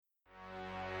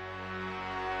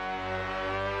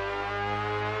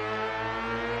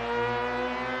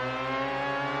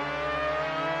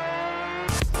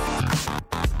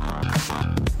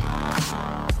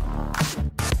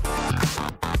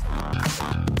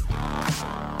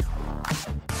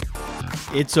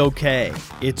It's okay.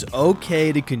 It's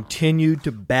okay to continue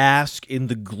to bask in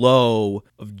the glow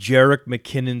of Jerick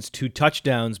McKinnon's 2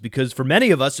 touchdowns because for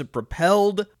many of us, it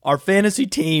propelled our fantasy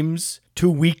teams to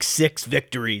Week 6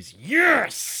 victories.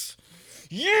 Yes!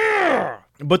 Yeah!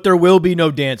 But there will be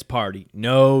no dance party.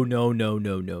 No.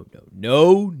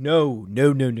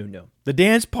 The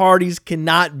dance parties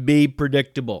cannot be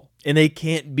predictable, and they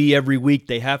can't be every week.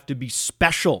 They have to be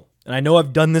special. And I know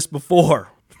I've done this before.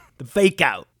 The fake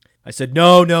out. I said,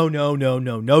 no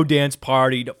dance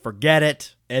party, forget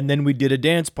it. And then we did a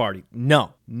dance party.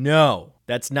 No,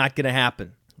 that's not going to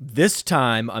happen. This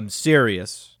time, I'm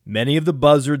serious. Many of the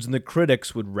buzzards and the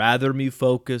critics would rather me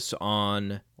focus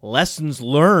on lessons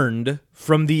learned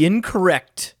from the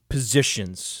incorrect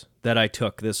positions that I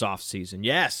took this offseason.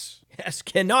 Yes,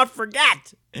 cannot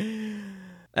forget.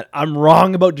 And I'm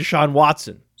wrong about Deshaun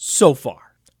Watson so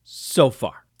far.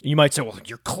 You might say, well,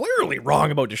 you're clearly wrong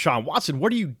about Deshaun Watson.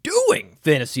 What are you doing,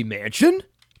 Fantasy Mansion?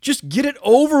 Just get it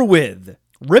over with.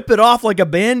 Rip it off like a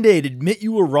Band-Aid. Admit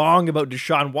you were wrong about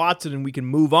Deshaun Watson and we can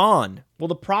move on. Well,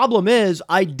 the problem is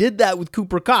I did that with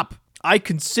Cooper Kupp. I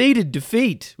conceded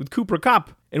defeat with Cooper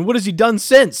Kupp. And what has he done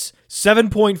since?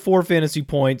 7.4 fantasy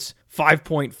points,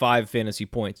 5.5 fantasy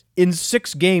points. In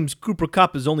 6 games, Cooper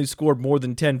Kupp has only scored more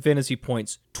than 10 fantasy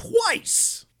points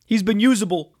twice. He's been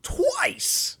usable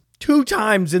twice. 2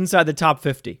 times inside the top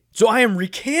 50. So I am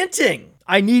recanting.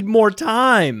 I need more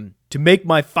time to make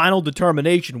my final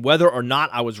determination whether or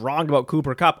not I was wrong about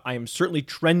Cooper Kupp. I am certainly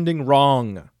trending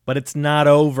wrong, but it's not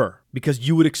over because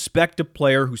you would expect a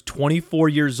player who's 24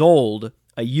 years old,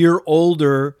 a year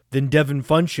older than Devin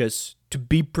Funchess, to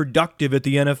be productive at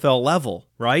the NFL level,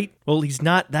 right? Well, he's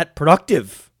not that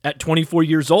productive at 24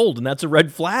 years old, and that's a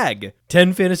red flag.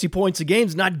 10 fantasy points a game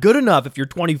is not good enough. If you're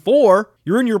 24,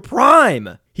 you're in your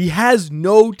prime. He has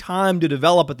no time to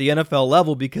develop at the NFL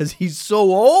level because he's so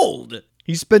old.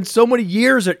 He spent so many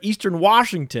years at Eastern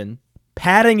Washington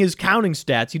padding his counting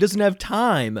stats. He doesn't have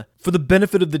time for the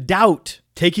benefit of the doubt,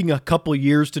 taking a couple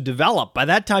years to develop. By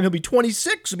that time, he'll be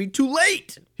 26. It'll be too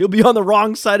late. He'll be on the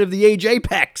wrong side of the age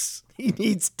apex. He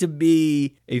needs to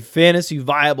be a fantasy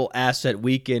viable asset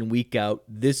week in, week out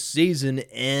this season,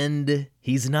 and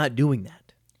he's not doing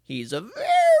that. He's a very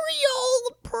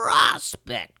old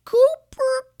prospect.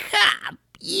 Cooper Kupp.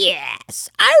 Yes,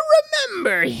 I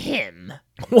remember him.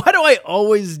 Why do I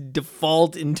always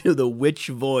default into the witch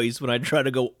voice when I try to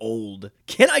go old?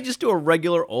 Can't I just do a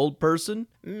regular old person?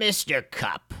 Mr.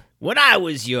 Kupp, when I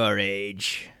was your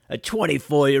age, a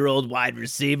 24-year-old wide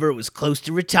receiver was close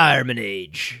to retirement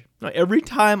age. Now, every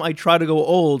time I try to go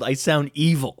old, I sound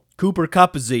evil. Cooper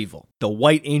Kupp is evil. The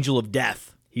white angel of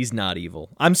death. He's not evil.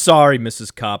 I'm sorry,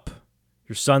 Mrs. Kupp.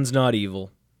 Your son's not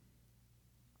evil.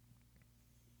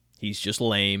 He's just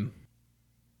lame.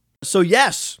 So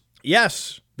yes,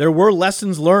 there were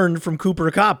lessons learned from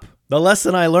Cooper Kupp. The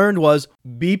lesson I learned was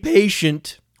be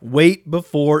patient, wait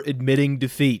before admitting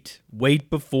defeat,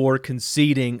 wait before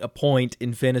conceding a point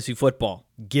in fantasy football.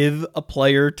 Give a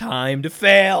player time to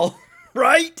fail,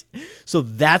 right? So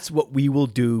that's what we will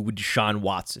do with Deshaun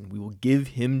Watson. We will give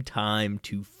him time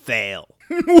to fail.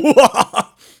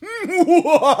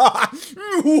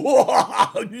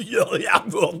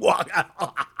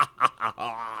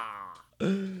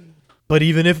 But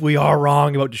even if we are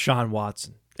wrong about Deshaun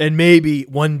Watson, and maybe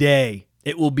one day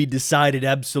it will be decided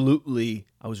absolutely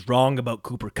I was wrong about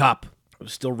Cooper Kupp, I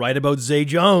was still right about Zay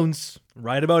Jones,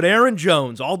 right about Aaron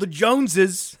Jones, all the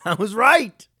Joneses, I was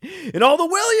right. And all the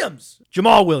Williams,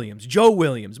 Jamal Williams, Joe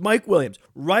Williams, Mike Williams,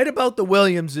 right about the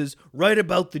Williamses, right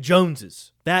about the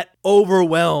Joneses. That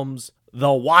overwhelms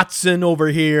the Watson over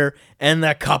here and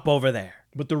the Kupp over there.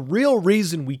 But the real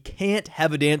reason we can't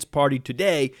have a dance party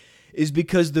today is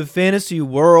because the fantasy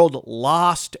world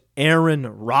lost Aaron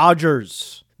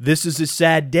Rodgers. This is a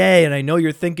sad day, and I know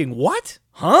you're thinking, what?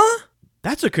 Huh?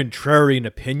 That's a contrarian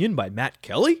opinion by Matt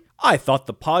Kelly? I thought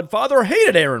the Podfather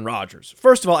hated Aaron Rodgers.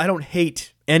 First of all, I don't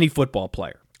hate any football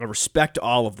player. I respect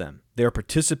all of them. They're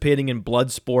participating in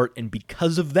blood sport, and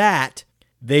because of that,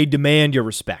 they demand your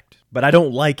respect. But I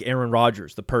don't like Aaron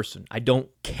Rodgers, the person. I don't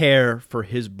care for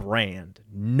his brand.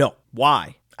 No.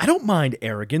 Why? I don't mind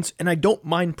arrogance, and I don't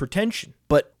mind pretension.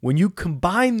 But when you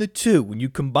combine the two, when you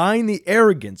combine the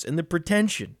arrogance and the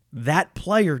pretension, that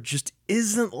player just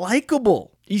isn't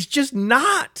likable. He's just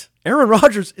not. Aaron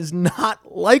Rodgers is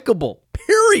not likable.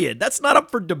 Period. That's not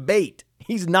up for debate.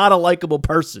 He's not a likable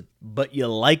person. But you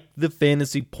like the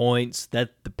fantasy points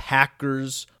that the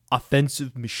Packers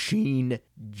offensive machine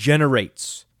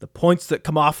generates. The points that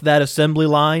come off that assembly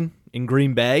line in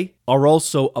Green Bay are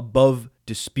also above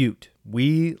dispute.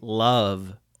 We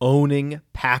love owning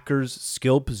Packers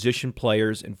skill position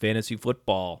players in fantasy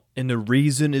football. And the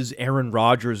reason is Aaron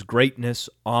Rodgers' greatness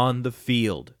on the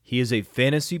field. He is a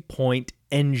fantasy point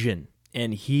engine,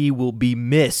 and he will be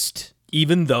missed,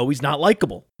 even though he's not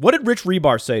likable. What did Rich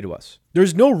Rebar say to us?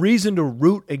 There's no reason to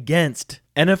root against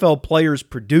NFL players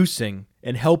producing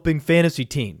and helping fantasy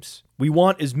teams. We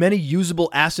want as many usable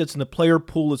assets in the player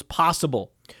pool as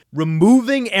possible.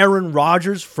 Removing Aaron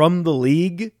Rodgers from the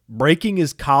league, breaking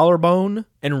his collarbone,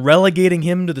 and relegating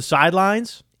him to the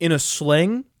sidelines in a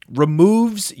sling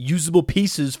removes usable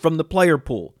pieces from the player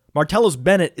pool. Martellus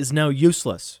Bennett is now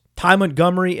useless. Ty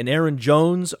Montgomery and Aaron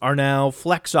Jones are now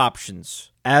flex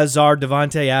options, as are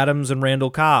Devontae Adams and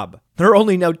Randall Cobb. There are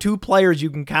only now 2 players you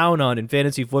can count on in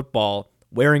fantasy football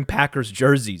wearing Packers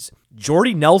jerseys: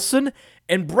 Jordy Nelson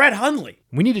and Brett Hundley.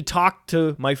 We need to talk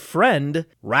to my friend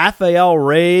Raphael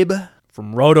Rabe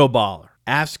from Rotoballer.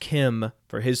 Ask him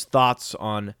for his thoughts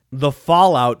on the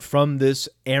fallout from this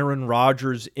Aaron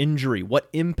Rodgers injury. What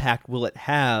impact will it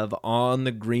have on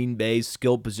the Green Bay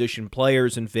skill position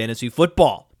players in fantasy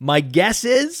football? My guess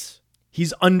is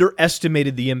he's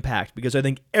underestimated the impact, because I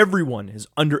think everyone has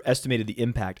underestimated the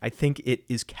impact. I think it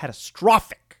is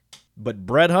catastrophic. But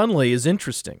Brett Hundley is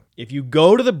interesting. If you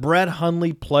go to the Brett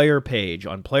Hundley player page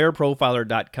on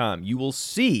playerprofiler.com, you will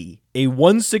see a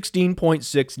 116.6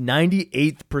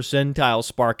 98th percentile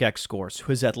SparkX score. So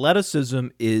his athleticism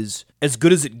is as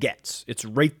good as it gets. It's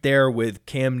right there with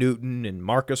Cam Newton and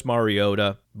Marcus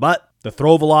Mariota. But the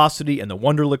throw velocity and the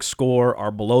Wonderlic score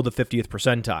are below the 50th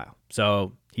percentile.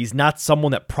 So he's not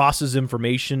someone that processes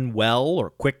information well or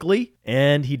quickly,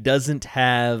 and he doesn't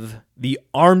have the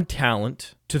arm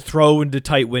talent to throw into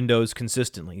tight windows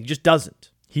consistently. He just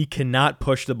doesn't. He cannot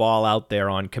push the ball out there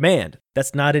on command.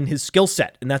 That's not in his skill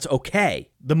set, and that's okay.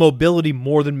 The mobility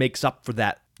more than makes up for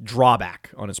that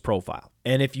drawback on his profile.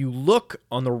 And if you look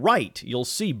on the right, you'll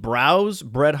see browse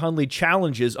Brett Hundley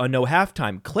challenges on No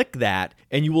Halftime. Click that,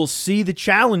 and you will see the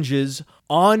challenges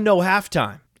on No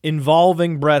Halftime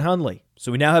involving Brett Hundley.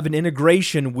 So we now have an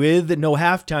integration with No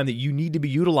Halftime that you need to be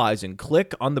utilizing.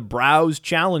 Click on the browse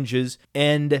challenges,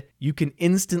 and you can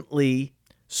instantly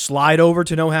slide over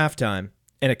to No Halftime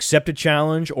and accept a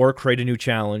challenge or create a new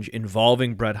challenge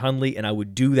involving Brett Hundley. And I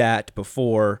would do that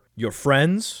before your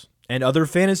friends and other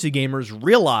fantasy gamers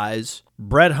realize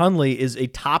Brett Hundley is a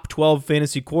top 12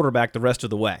 fantasy quarterback the rest of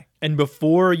the way. And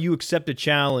before you accept a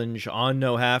challenge on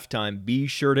No Halftime, be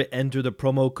sure to enter the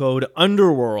promo code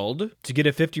UNDERWORLD to get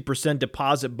a 50%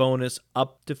 deposit bonus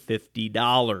up to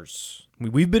 $50.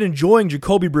 We've been enjoying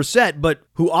Jacoby Brissett,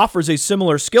 who offers a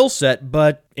similar skill set,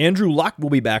 but Andrew Luck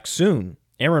will be back soon.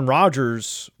 Aaron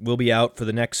Rodgers will be out for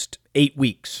the next 8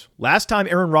 weeks. Last time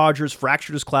Aaron Rodgers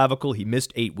fractured his clavicle, he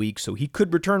missed 8 weeks, so he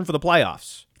could return for the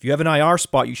playoffs. If you have an IR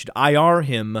spot, you should IR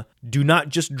him. Do not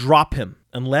just drop him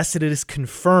unless it is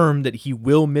confirmed that he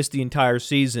will miss the entire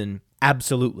season.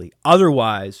 Absolutely.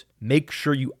 Otherwise, make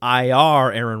sure you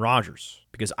IR Aaron Rodgers,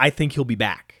 because I think he'll be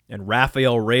back. And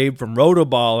Raphael Rabe from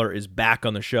Rotoballer is back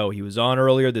on the show. He was on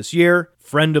earlier this year,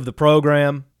 friend of the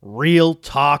program, Real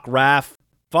Talk Raph.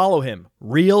 Follow him,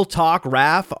 Real Talk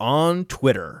Raph on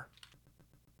Twitter.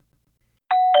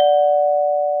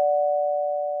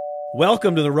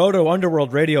 Welcome to the Roto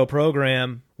Underworld radio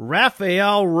program.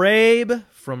 Raphael Rabe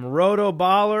from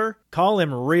Rotoballer. Call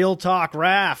him Real Talk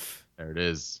Raph. There it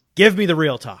is. Give me the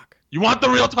real talk. You want the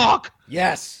real talk?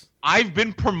 Yes. I've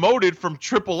been promoted from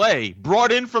AAA,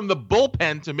 brought in from the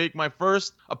bullpen to make my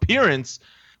first appearance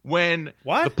when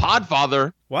the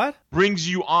Podfather brings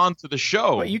you on to the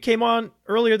show. But you came on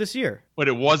earlier this year. But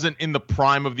it wasn't in the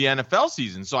prime of the NFL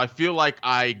season, so I feel like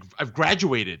I've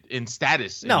graduated in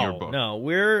status in your book. No,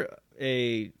 we're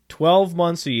a 12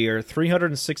 months a year,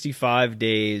 365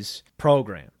 days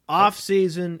program.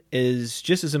 Off-season is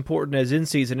just as important as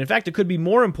in-season. In fact, it could be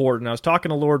more important. I was talking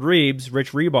to Lord Reeves,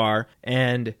 Rich Rebar,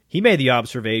 and he made the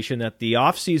observation that the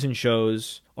off-season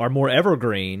shows are more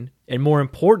evergreen and more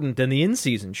important than the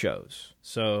in-season shows.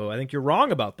 So I think you're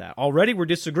wrong about that. Already we're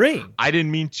disagreeing. I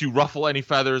didn't mean to ruffle any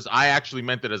feathers. I actually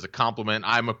meant it as a compliment.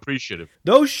 I'm appreciative.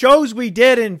 Those shows we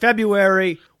did in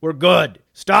February were good.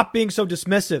 Stop being so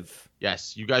dismissive.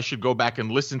 Yes, you guys should go back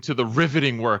and listen to the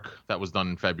riveting work that was done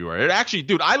in February. It actually,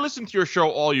 dude, I listen to your show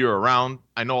all year around.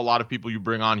 I know a lot of people you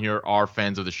bring on here are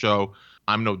fans of the show.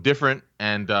 I'm no different,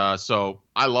 and so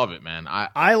I love it, man.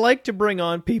 I like to bring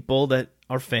on people that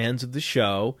are fans of the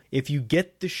show. If you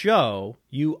get the show,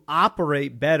 you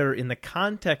operate better in the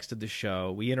context of the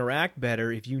show. We interact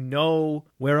better if you know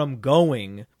where I'm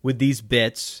going with these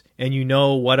bits and you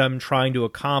know what I'm trying to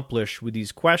accomplish with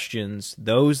these questions.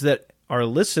 Those that are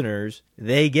listeners,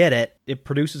 they get it. It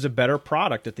produces a better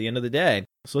product at the end of the day.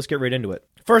 So let's get right into it.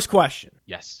 First question.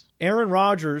 Yes. Aaron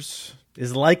Rodgers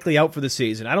is likely out for the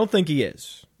season. I don't think he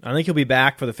is. I think he'll be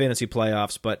back for the fantasy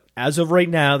playoffs, but as of right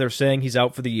now, they're saying he's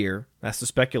out for the year. That's the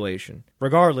speculation.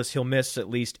 Regardless, he'll miss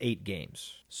at least 8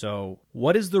 games. So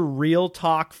what is the real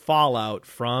talk fallout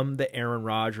from the Aaron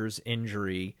Rodgers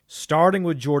injury, starting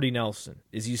with Jordy Nelson?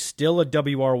 Is he still a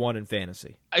WR1 in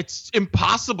fantasy? It's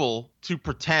impossible to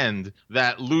pretend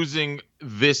that losing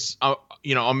this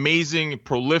amazing,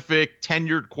 prolific,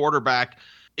 tenured quarterback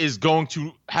is going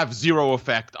to have zero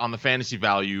effect on the fantasy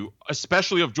value,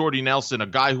 especially of Jordy Nelson, a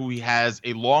guy who he has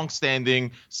a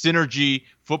long-standing synergy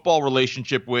football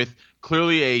relationship with,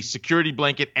 clearly a security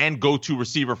blanket and go-to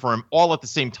receiver for him all at the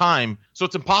same time. So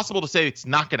it's impossible to say it's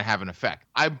not going to have an effect.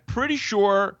 I'm pretty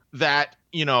sure that,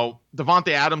 Davante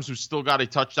Adams, who's still got a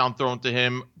touchdown thrown to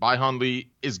him by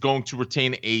Hundley, is going to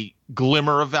retain a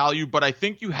glimmer of value, but I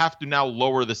think you have to now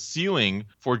lower the ceiling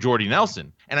for Jordy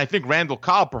Nelson. And I think Randall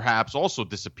Cobb perhaps also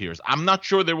disappears. I'm not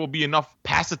sure there will be enough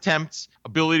pass attempts,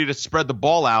 ability to spread the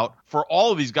ball out for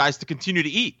all of these guys to continue to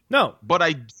eat. No. But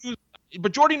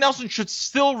Jordy Nelson should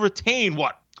still retain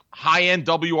high-end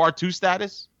WR2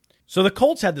 status? So the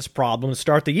Colts had this problem to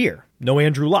start the year. No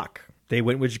Andrew Luck. They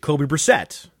went with Jacoby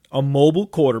Brissett, a mobile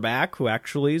quarterback who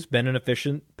actually has been an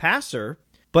efficient passer,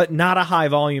 but not a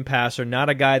high-volume passer, not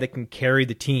a guy that can carry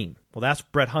the team. Well, that's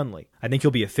Brett Hundley. I think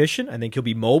he'll be efficient. I think he'll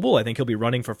be mobile. I think he'll be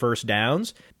running for first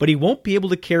downs, but he won't be able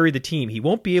to carry the team. He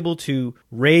won't be able to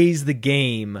raise the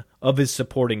game of his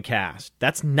supporting cast.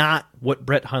 That's not what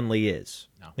Brett Hundley is.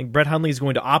 I think Brett Hundley is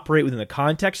going to operate within the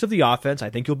context of the offense. I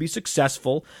think he'll be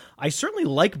successful. I certainly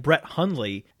like Brett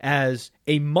Hundley as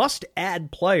a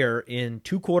must-add player in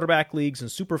 2 quarterback leagues and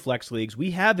superflex leagues.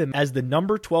 We have him as the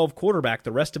number 12 quarterback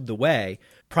the rest of the way,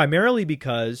 primarily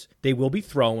because they will be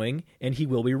throwing and he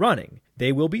will be running.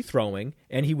 They will be throwing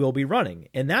and he will be running.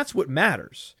 And that's what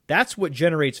matters. That's what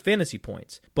generates fantasy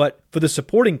points. But for the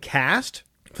supporting cast,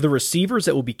 for the receivers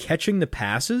that will be catching the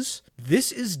passes,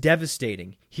 this is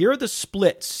devastating. Here are the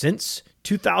splits since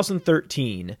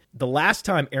 2013, the last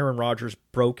time Aaron Rodgers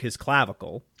broke his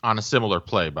clavicle. On a similar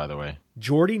play, by the way.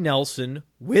 Jordy Nelson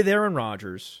with Aaron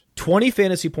Rodgers, 20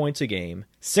 fantasy points a game,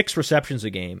 6 receptions a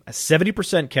game, a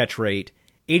 70% catch rate,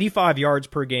 85 yards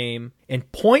per game, and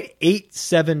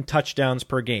 0.87 touchdowns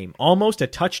per game. Almost a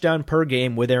touchdown per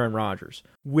game with Aaron Rodgers.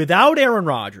 Without Aaron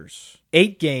Rodgers,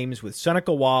 8 games with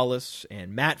Seneca Wallace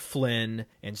and Matt Flynn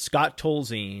and Scott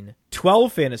Tolzien,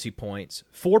 12 fantasy points,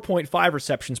 4.5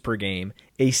 receptions per game,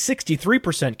 a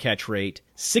 63% catch rate,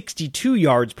 62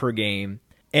 yards per game,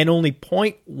 and only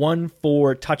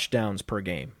 0.14 touchdowns per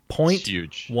game.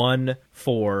 Huge.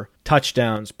 0.14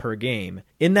 touchdowns per game.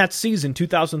 In that season,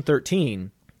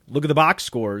 2013, look at the box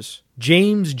scores.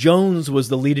 James Jones was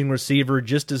the leading receiver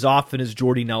just as often as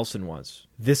Jordy Nelson was.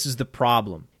 This is the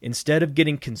problem. Instead of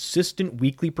getting consistent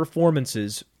weekly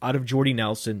performances out of Jordy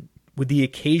Nelson with the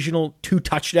occasional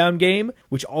 2-touchdown game,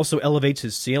 which also elevates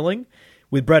his ceiling,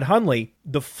 with Brett Hundley,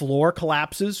 the floor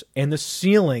collapses and the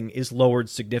ceiling is lowered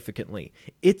significantly.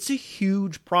 It's a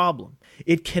huge problem.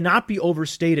 It cannot be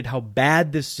overstated how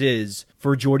bad this is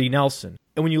for Jordy Nelson.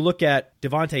 And when you look at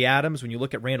Davante Adams, when you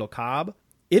look at Randall Cobb,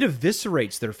 it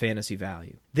eviscerates their fantasy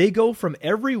value. They go from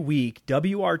every week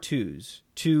WR2s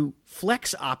to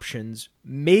flex options,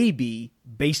 maybe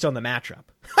based on the matchup.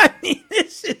 I mean,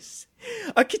 this is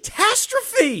a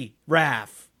catastrophe,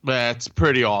 Raph. That's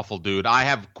pretty awful, dude. I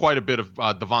have quite a bit of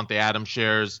Davante Adams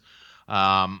shares.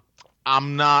 I'm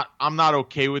not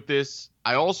okay with this.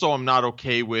 I also am not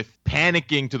okay with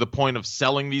panicking to the point of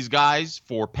selling these guys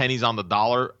for pennies on the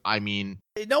dollar. I mean,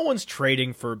 no one's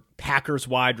trading for Packers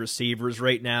wide receivers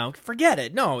right now. Forget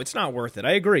it. No, it's not worth it.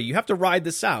 I agree. You have to ride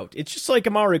this out. It's just like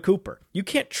Amari Cooper. You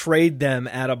can't trade them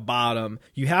at a bottom.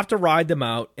 You have to ride them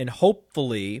out, and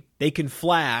hopefully they can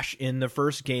flash in the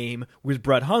first game with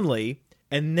Brett Hundley.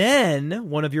 And then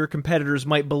one of your competitors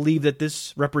might believe that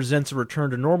this represents a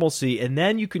return to normalcy, and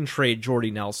then you can trade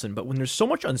Jordy Nelson. But when there's so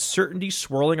much uncertainty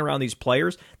swirling around these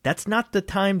players, that's not the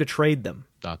time to trade them.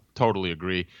 Totally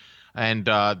agree. And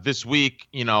this week,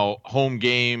 home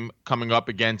game coming up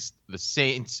against the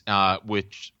Saints,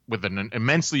 which with an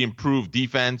immensely improved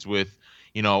defense, with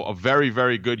a very,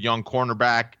 very good young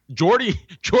cornerback. Jordy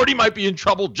might be in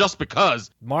trouble just because.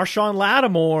 Marshawn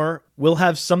Lattimore will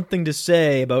have something to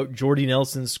say about Jordy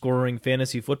Nelson scoring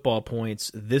fantasy football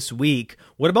points this week.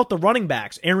 What about the running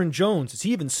backs? Aaron Jones, is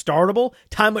he even startable?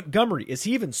 Ty Montgomery, is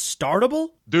he even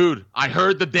startable? Dude, I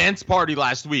heard the dance party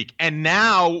last week, and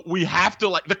now we have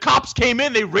to, the cops came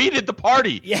in, they raided the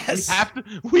party. Yes.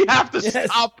 We have to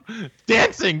stop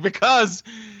dancing because...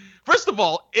 First of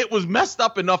all, it was messed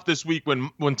up enough this week when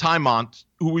Tymont,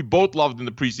 who we both loved in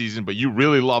the preseason, but you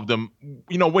really loved him,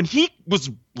 when he was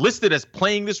listed as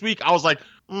playing this week, I was like,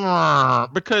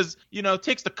 because, it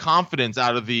takes the confidence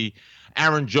out of the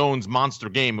Aaron Jones monster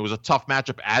game. It was a tough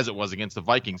matchup as it was against the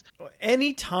Vikings.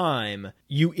 Anytime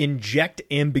you inject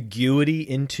ambiguity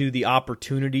into the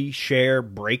opportunity share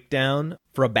breakdown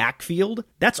for a backfield,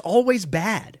 that's always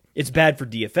bad. It's bad for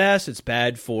DFS. It's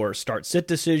bad for start-sit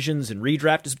decisions and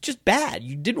redraft. It's just bad.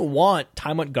 You didn't want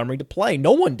Ty Montgomery to play.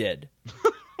 No one did.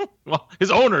 Well,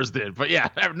 his owners did, but yeah,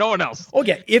 no one else.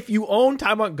 Okay, if you own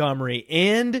Ty Montgomery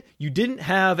and you didn't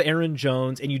have Aaron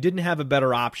Jones and you didn't have a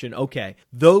better option, okay,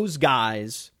 those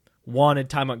guys wanted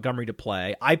Ty Montgomery to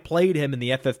play. I played him in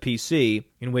the FFPC,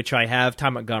 in which I have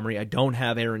Ty Montgomery, I don't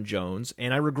have Aaron Jones,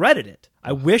 and I regretted it.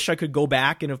 I wish I could go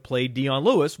back and have played Dion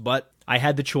Lewis, but I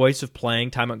had the choice of playing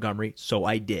Ty Montgomery, so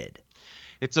I did.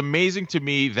 It's amazing to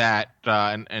me that,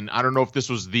 and I don't know if this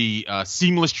was the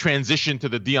seamless transition to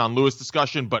the Dion Lewis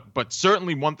discussion, but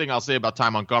certainly one thing I'll say about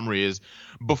Ty Montgomery is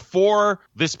before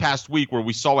this past week where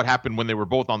we saw what happened when they were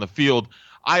both on the field,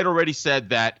 I had already said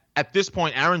that at this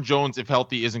point, Aaron Jones, if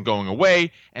healthy, isn't going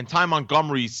away, and Ty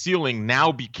Montgomery's ceiling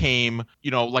now became,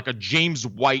 like a James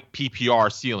White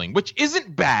PPR ceiling, which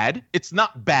isn't bad. It's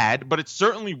not bad, but it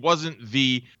certainly wasn't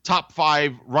the top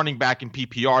 5 running back in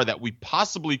PPR that we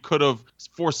possibly could have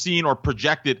foreseen or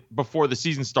projected before the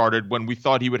season started when we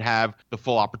thought he would have the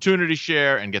full opportunity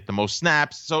share and get the most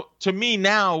snaps. So to me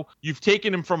now, you've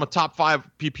taken him from a top 5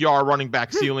 PPR running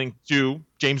back ceiling to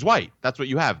James White. That's what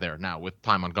you have there now with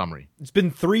Ty Montgomery. It's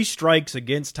been 3 strikes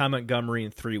against Ty Montgomery in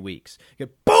 3 weeks. You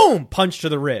get, boom, punch to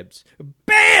the ribs.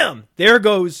 Bam! There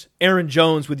goes Aaron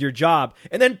Jones with your job.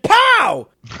 And then pow!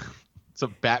 It's a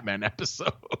Batman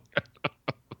episode.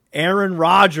 Aaron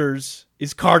Rodgers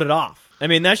is carted off. I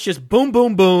mean, that's just boom,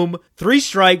 boom, boom. 3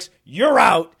 strikes, you're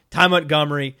out. Ty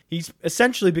Montgomery, he's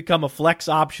essentially become a flex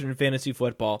option in fantasy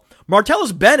football.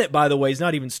 Martellus Bennett, by the way, is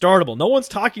not even startable. No one's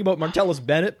talking about Martellus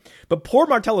Bennett, but poor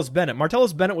Martellus Bennett.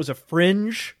 Martellus Bennett was a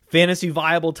fringe fantasy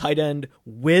viable tight end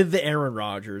with Aaron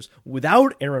Rodgers.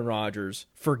 Without Aaron Rodgers,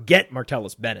 forget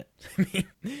Martellus Bennett. I mean,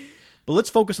 but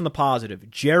let's focus on the positive.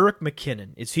 Jerick McKinnon,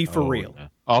 is he for real? Yeah.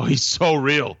 Oh, he's so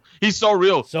real. He's so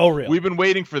real. So real. We've been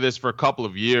waiting for this for a couple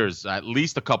of years, at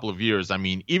least a couple of years. I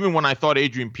mean, even when I thought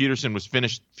Adrian Peterson was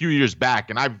finished a few years back,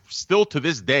 and I've still to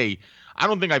this day, I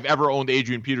don't think I've ever owned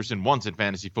Adrian Peterson once in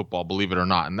fantasy football, believe it or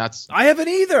not. And that's I haven't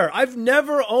either. I've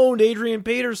never owned Adrian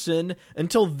Peterson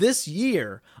until this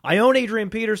year. I own Adrian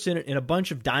Peterson in a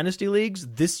bunch of dynasty leagues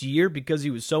this year because he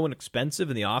was so inexpensive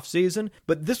in the offseason,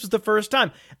 but this was the first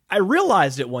time. I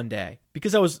realized it one day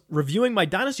because I was reviewing my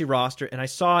dynasty roster and I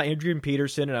saw Adrian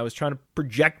Peterson and I was trying to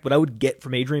project what I would get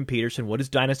from Adrian Peterson, what his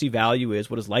dynasty value is,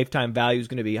 what his lifetime value is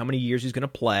going to be, how many years he's going to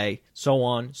play, so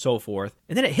on, so forth.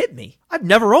 And then it hit me. I've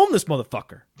never owned this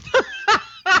motherfucker.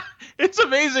 It's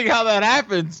amazing how that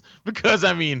happens because,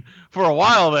 I mean, for a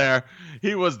while there,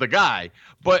 he was the guy.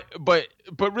 But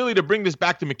really, to bring this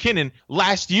back to McKinnon,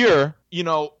 last year,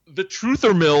 the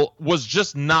truther mill was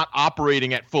just not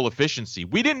operating at full efficiency.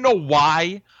 We didn't know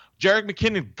why. Jerick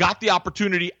McKinnon got the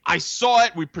opportunity. I saw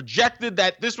it. We projected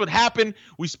that this would happen.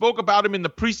 We spoke about him in the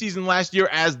preseason last year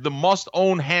as the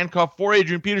must-own handcuff for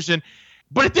Adrian Peterson,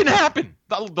 but it didn't happen.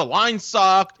 The line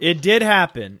sucked. It did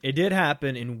happen. It did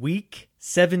happen in week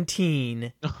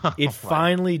 17. It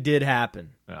finally did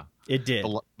happen. Yeah. It did.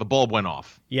 The bulb went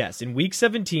off. Yes, in week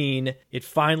 17, it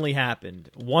finally happened.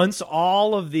 Once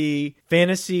all of the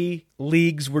fantasy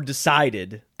leagues were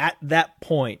decided, at that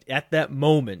point, at that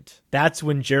moment, that's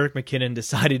when Jerick McKinnon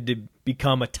decided to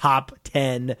become a top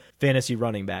 10 fantasy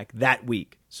running back that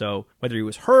week. So whether he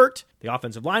was hurt, the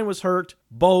offensive line was hurt,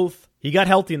 both, he got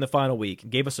healthy in the final week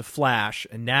and gave us a flash,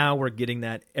 and now we're getting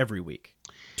that every week.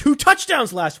 2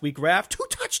 touchdowns last week, Raph. 2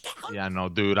 touchdowns. Yeah, no,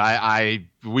 dude.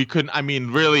 We couldn't. I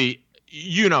mean, really,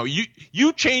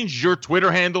 you changed your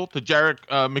Twitter handle to Jerick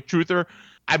McTruther.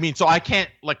 I mean, so I can't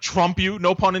trump you,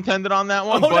 no pun intended on that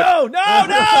one. Oh,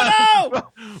 no.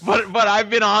 But I've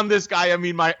been on this guy. I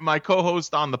mean, my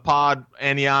co-host on the pod,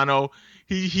 Aniano,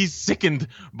 he's sickened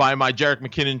by my Jerick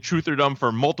McKinnon trutherdom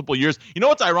for multiple years. You know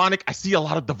what's ironic? I see a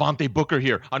lot of Devontae Booker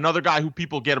here, another guy who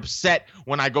people get upset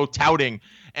when I go touting.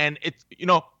 And it's,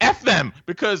 F them,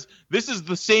 because this is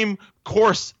the same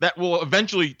course that will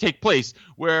eventually take place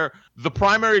where the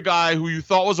primary guy who you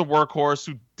thought was a workhorse,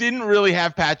 who didn't really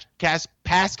have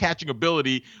pass catching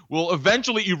ability, will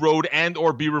eventually erode and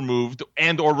or be removed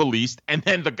and or released. And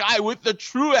then the guy with the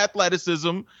true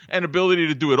athleticism and ability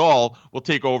to do it all will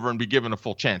take over and be given a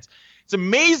full chance. It's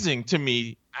amazing to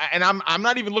me, and I'm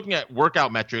not even looking at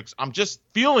workout metrics. I'm just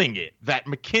feeling it that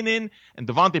McKinnon and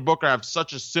Devontae Booker have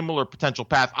such a similar potential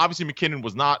path. Obviously, McKinnon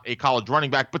was not a college running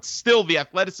back, but still the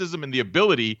athleticism and the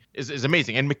ability is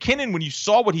amazing. And McKinnon, when you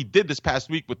saw what he did this past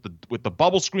week with the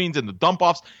bubble screens and the dump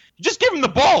offs, you just give him the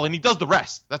ball and he does the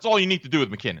rest. That's all you need to do with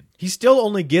McKinnon. He's still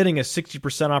only getting a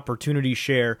 60% opportunity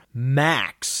share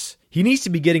max. He needs to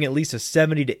be getting at least a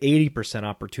 70 to 80%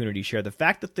 opportunity share. The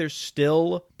fact that they're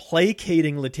still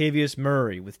placating Latavius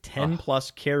Murray with 10 plus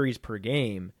carries per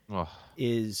game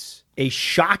is a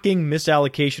shocking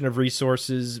misallocation of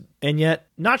resources, and yet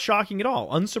not shocking at all,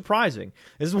 unsurprising.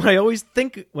 This is what I always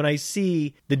think when I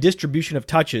see the distribution of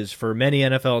touches for many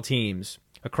NFL teams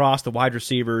across the wide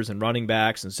receivers and running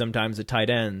backs and sometimes the tight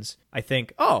ends. I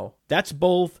think, oh, that's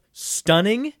both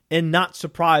stunning and not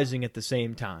surprising at the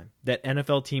same time, that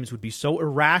NFL teams would be so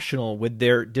irrational with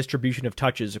their distribution of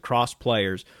touches across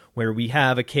players, where we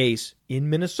have a case in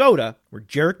Minnesota where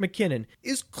Jerick McKinnon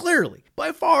is clearly,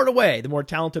 by far and away, the more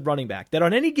talented running back, that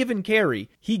on any given carry,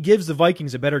 he gives the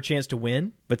Vikings a better chance to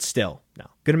win, but still, no.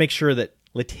 Going to make sure that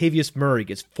Latavius Murray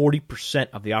gets 40%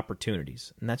 of the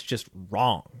opportunities, and that's just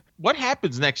wrong. What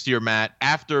happens next year, Matt,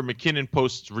 after McKinnon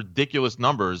posts ridiculous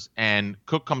numbers and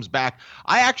Cook comes back?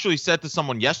 I actually said to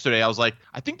someone yesterday, I was like,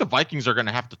 I think the Vikings are going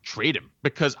to have to trade him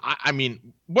because, I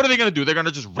mean, what are they going to do? They're going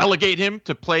to just relegate him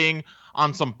to playing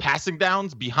on some passing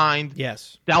downs behind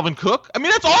Dalvin Cook? I mean,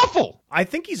 that's awful. I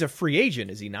think he's a free agent,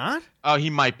 is he not?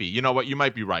 He might be. You know what? You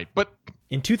might be right. But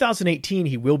in 2018,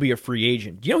 he will be a free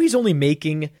agent. Do you know he's only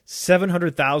making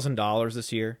 $700,000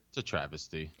 this year? It's a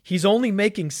travesty. He's only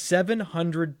making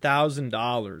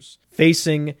 $700,000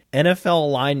 facing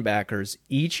NFL linebackers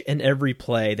each and every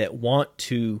play that want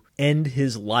to end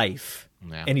his life.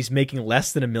 Yeah. And he's making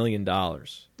less than $1 million.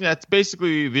 Yeah, it's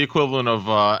basically the equivalent of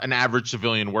an average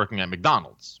civilian working at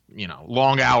McDonald's. You know,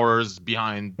 long hours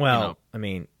behind. Well, I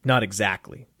mean, not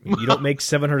exactly. I mean, you don't make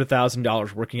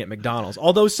 $700,000 working at McDonald's.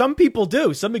 Although some people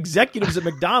do. Some executives at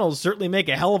McDonald's certainly make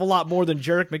a hell of a lot more than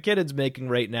Jerick McKinnon's making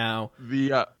right now.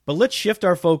 But let's shift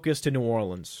our focus to New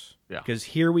Orleans. Yeah. Because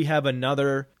here we have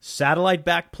another satellite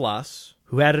back plus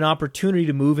who had an opportunity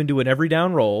to move into an every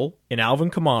down role in Alvin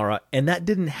Kamara, and that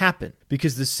didn't happen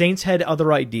because the Saints had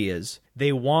other ideas.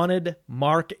 They wanted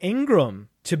Mark Ingram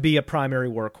to be a primary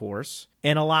workhorse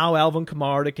and allow Alvin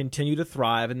Kamara to continue to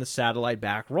thrive in the satellite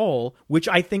back role, which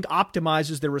I think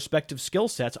optimizes their respective skill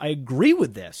sets. I agree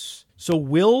with this. So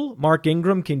will Mark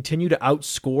Ingram continue to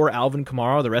outscore Alvin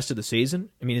Kamara the rest of the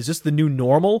season? I mean, is this the new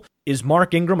normal? Is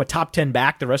Mark Ingram a top 10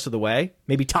 back the rest of the way?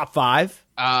 Maybe top 5?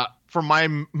 From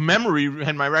my memory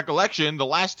and my recollection, the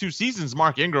last 2 seasons,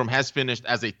 Mark Ingram has finished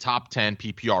as a top 10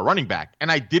 PPR running back,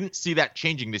 and I didn't see that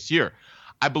changing this year.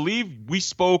 I believe we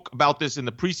spoke about this in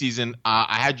the preseason.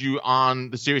 I had you on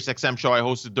the SiriusXM show I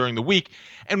hosted during the week,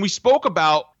 and we spoke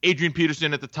about Adrian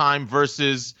Peterson at the time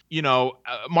versus,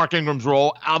 Mark Ingram's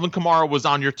role. Alvin Kamara was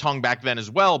on your tongue back then as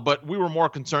well, but we were more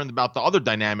concerned about the other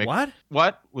dynamic. What?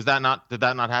 Did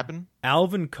that not happen?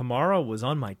 Alvin Kamara was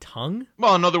on my tongue?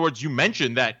 Well, in other words, you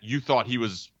mentioned that you thought he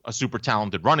was a super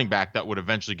talented running back that would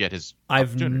eventually get his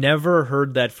opportunity. I've never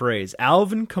heard that phrase.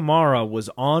 Alvin Kamara was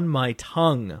on my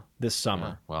tongue this summer.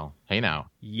 Yeah, well, hey now.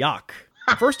 Yuck.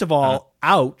 First of all,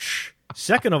 ouch.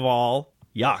 Second of all,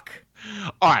 yuck.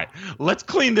 All right, let's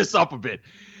clean this up a bit.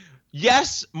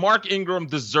 Yes, Mark Ingram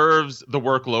deserves the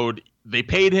workload. They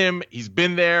paid him. He's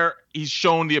been there. He's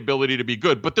shown the ability to be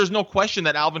good. But there's no question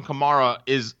that Alvin Kamara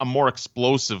is a more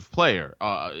explosive player.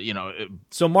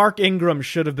 So Mark Ingram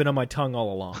should have been on my tongue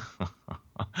all along.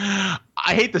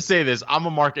 I hate to say this. I'm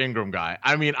a Mark Ingram guy.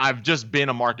 I mean, I've just been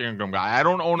a Mark Ingram guy. I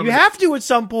don't own him. You have to at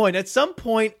some point. At some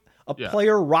point, a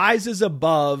player rises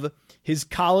above his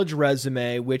college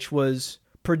resume, which was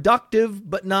productive,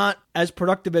 but not as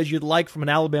productive as you'd like from an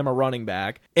Alabama running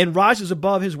back, and rises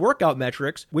above his workout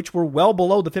metrics, which were well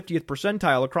below the 50th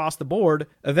percentile across the board.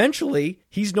 Eventually,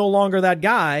 he's no longer that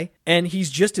guy, and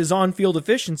he's just his on-field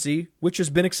efficiency, which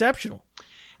has been exceptional.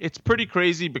 It's pretty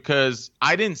crazy because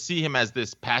I didn't see him as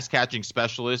this pass-catching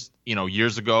specialist,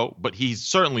 years ago, but he's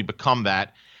certainly become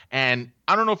that. And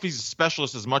I don't know if he's a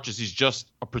specialist as much as he's just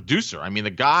a producer. I mean, the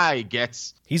guy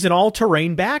He's an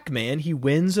all-terrain back, man. He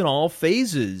wins in all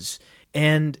phases.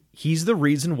 And he's the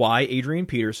reason why Adrian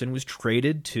Peterson was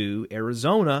traded to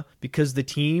Arizona, because the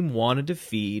team wanted to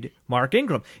feed Mark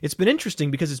Ingram. It's been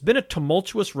interesting because it's been a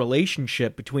tumultuous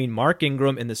relationship between Mark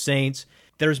Ingram and the Saints.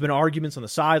 There's been arguments on the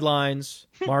sidelines.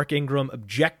 Mark Ingram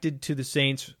objected to the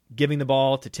Saints giving the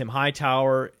ball to Tim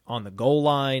Hightower on the goal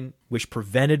line, which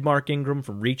prevented Mark Ingram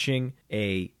from reaching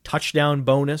a touchdown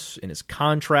bonus in his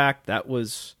contract. That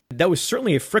was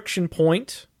certainly a friction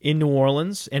point in New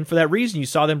Orleans. And for that reason, you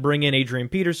saw them bring in Adrian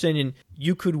Peterson, and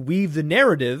you could weave the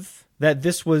narrative that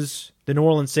this was the New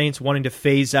Orleans Saints wanting to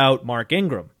phase out Mark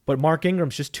Ingram. But Mark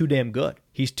Ingram's just too damn good.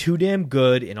 He's too damn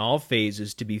good in all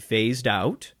phases to be phased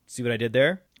out. See what I did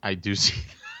there? I do see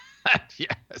that,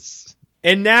 yes.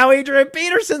 And now Adrian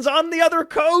Peterson's on the other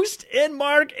coast, and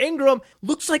Mark Ingram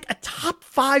looks like a top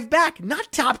 5 back,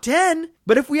 not top 10.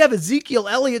 But if we have Ezekiel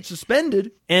Elliott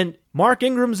suspended, and Mark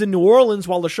Ingram's in New Orleans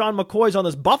while LaShawn McCoy's on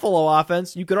this Buffalo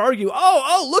offense, you could argue,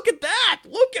 oh, look at that.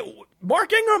 Look at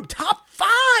Mark Ingram, top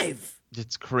 5.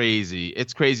 It's crazy.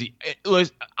 It's crazy.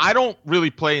 I don't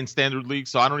really play in standard league,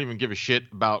 so I don't even give a shit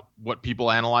about what people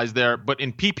analyze there. But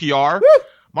in PPR... Woo!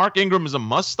 Mark Ingram is a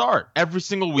must-start every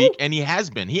single week, and he has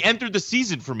been. He entered the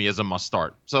season for me as a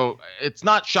must-start. So it's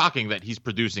not shocking that he's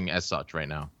producing as such right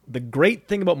now. The great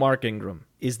thing about Mark Ingram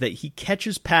is that he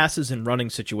catches passes in running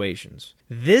situations.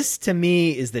 This, to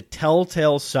me, is the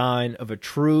telltale sign of a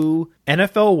true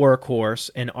NFL workhorse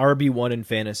and RB1 in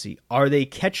fantasy. Are they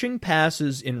catching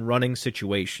passes in running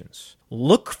situations?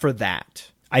 Look for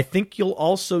that. I think you'll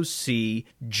also see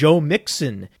Joe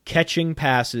Mixon catching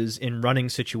passes in running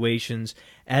situations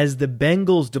as the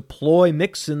Bengals deploy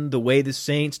Mixon the way the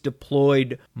Saints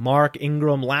deployed Mark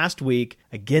Ingram last week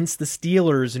against the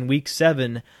Steelers in Week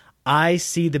 7. I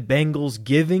see the Bengals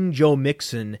giving Joe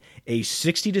Mixon a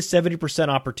 60 to 70%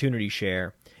 opportunity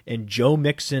share, and Joe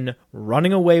Mixon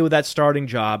running away with that starting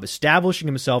job, establishing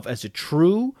himself as a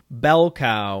true bell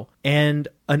cow and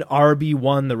an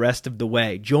RB1 the rest of the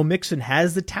way. Joe Mixon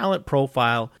has the talent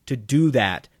profile to do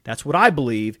that. That's what I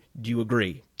believe. Do you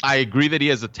agree? I agree that he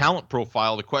has a talent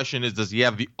profile. The question is, does he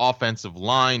have the offensive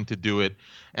line to do it?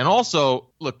 And also,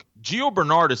 look, Gio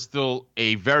Bernard is still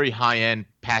a very high-end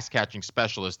pass-catching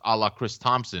specialist a la Chris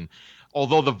Thompson.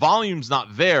 Although the volume's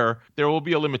not there, there will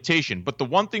be a limitation. But the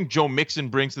one thing Joe Mixon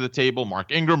brings to the table,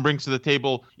 Mark Ingram brings to the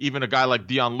table, even a guy like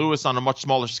Dion Lewis on a much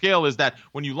smaller scale, is that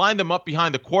when you line them up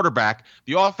behind the quarterback,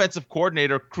 the offensive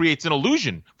coordinator creates an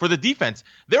illusion for the defense.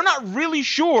 They're not really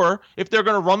sure if they're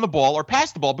going to run the ball or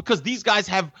pass the ball because these guys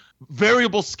have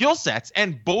variable skill sets,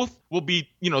 and both will be,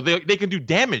 they can do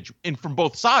damage from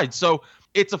both sides. So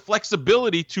it's a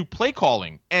flexibility to play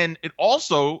calling, and it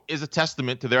also is a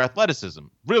testament to their athleticism.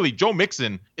 Really, Joe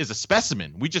Mixon is a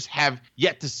specimen. We just have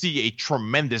yet to see a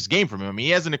tremendous game from him. I mean,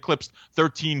 he hasn't eclipsed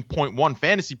 13.1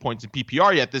 fantasy points in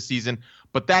PPR yet this season,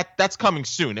 but that's coming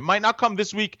soon. It might not come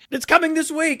this week. It's coming this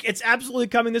week. It's absolutely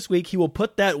coming this week. He will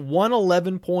put that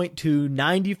 111.2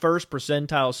 91st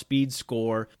percentile speed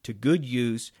score to good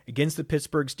use against the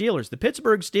Pittsburgh Steelers. The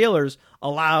Pittsburgh Steelers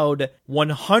allowed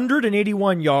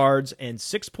 181 yards and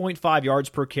 6.5 yards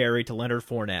per carry to Leonard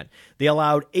Fournette. They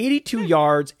allowed 82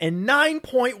 yards and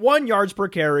 9.1 yards per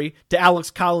carry to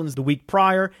Alex Collins the week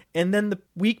prior, and then the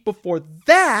week before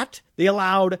that, they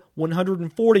allowed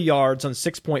 140 yards on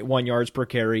 6.1 yards per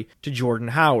carry to Jordan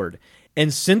Howard.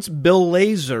 And since Bill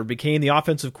Lazor became the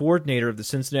offensive coordinator of the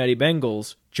Cincinnati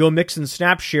Bengals, Joe Mixon's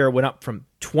snap share went up from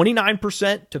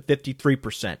 29% to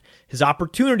 53%. His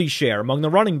opportunity share among the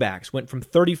running backs went from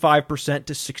 35%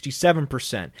 to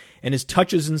 67%. And his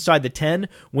touches inside the 10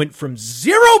 went from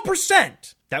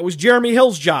 0%, that was Jeremy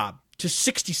Hill's job, to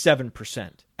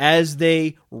 67%. As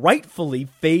they rightfully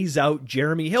phase out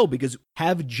Jeremy Hill, because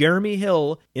have Jeremy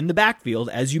Hill in the backfield,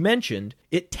 as you mentioned,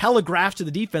 it telegraphs to the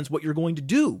defense what you're going to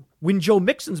do. When Joe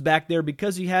Mixon's back there,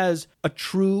 because he has a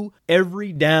true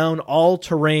every down,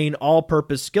 all-terrain,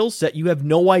 all-purpose skill set, you have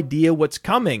no idea what's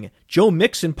coming. Joe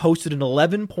Mixon posted an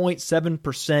 11.7%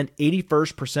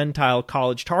 81st percentile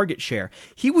college target share.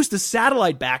 He was the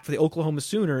satellite back for the Oklahoma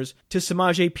Sooners to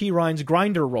Samaje Perine's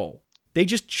grinder role. They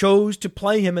just chose to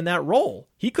play him in that role.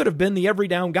 He could have been the every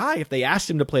down guy if they asked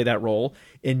him to play that role.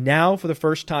 And now, for the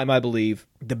first time, I believe,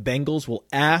 the Bengals will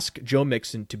ask Joe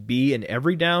Mixon to be an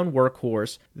every down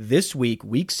workhorse this week,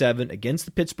 Week 7, against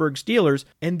the Pittsburgh Steelers.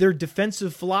 And their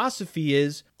defensive philosophy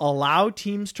is allow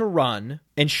teams to run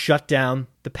and shut down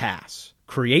the pass.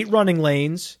 Create running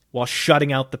lanes while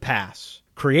shutting out the pass.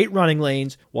 Create running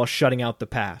lanes while shutting out the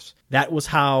pass. That was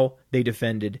how they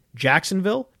defended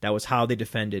Jacksonville. That was how they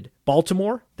defended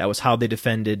Baltimore. That was how they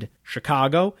defended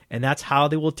Chicago. And that's how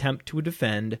they will attempt to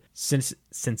defend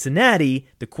Cincinnati.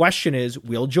 The question is,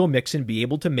 will Joe Mixon be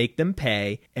able to make them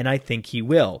pay? And I think he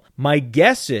will. My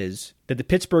guess is that the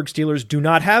Pittsburgh Steelers do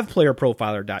not have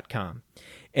playerprofiler.com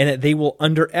and that they will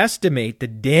underestimate the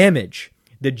damage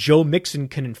that Joe Mixon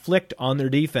can inflict on their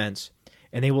defense.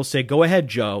 And they will say, go ahead,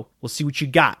 Joe. We'll see what you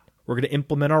got. We're going to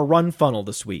implement our run funnel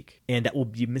this week. And that will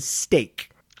be a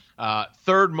mistake.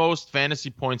 Third most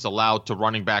fantasy points allowed to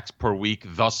running backs per week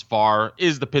thus far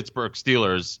is the Pittsburgh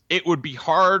Steelers. It would be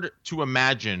hard to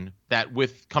imagine that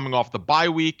with coming off the bye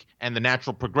week and the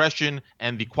natural progression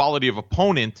and the quality of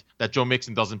opponent that Joe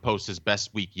Mixon doesn't post his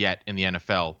best week yet in the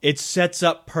NFL. It sets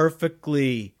up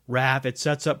perfectly, Raph. It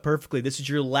sets up perfectly. This is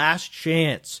your last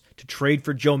chance to trade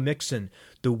for Joe Mixon.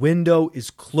 The window is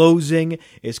closing.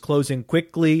 It's closing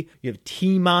quickly. You have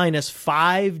T-minus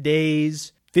 5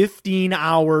 days. 15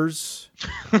 hours,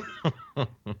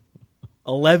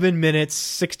 11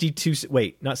 minutes, 42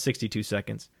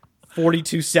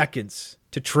 seconds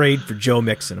to trade for Joe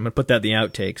Mixon. I'm going to put that in the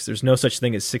outtakes. There's no such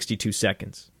thing as 62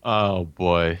 seconds. Oh,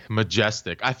 boy.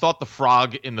 Majestic. I thought the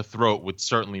frog in the throat would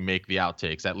certainly make the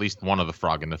outtakes, at least one of the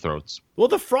frog in the throats. Well,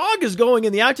 the frog is going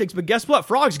in the outtakes, but guess what?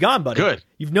 Frog's gone, buddy. Good.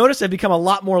 You've noticed I've become a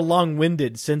lot more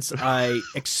long-winded since I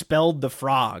expelled the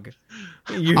frog.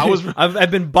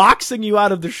 I've been boxing you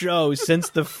out of the show since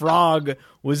the frog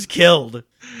was killed.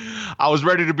 I was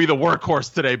ready to be the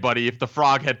workhorse today, buddy, if the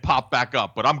frog had popped back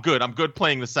up. But I'm good. I'm good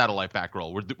playing the satellite back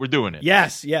roll. We're doing it.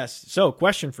 Yes. So,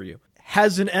 question for you.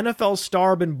 Has an NFL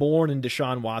star been born in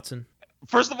Deshaun Watson?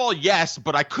 First of all, yes,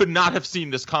 but I could not have seen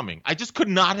this coming. I just could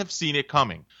not have seen it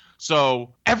coming.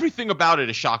 So everything about it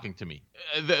is shocking to me.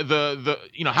 The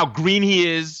how green he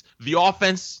is, the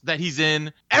offense that he's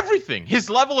in, everything, his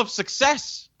level of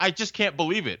success. I just can't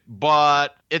believe it.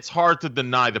 But it's hard to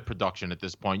deny the production at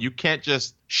this point. You can't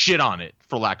just shit on it,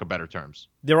 for lack of better terms.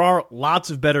 There are lots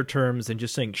of better terms than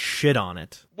just saying shit on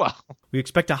it. Well, we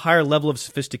expect a higher level of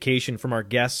sophistication from our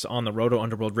guests on the Roto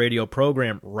Underworld radio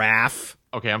program, Raph.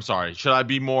 Okay, I'm sorry. Should I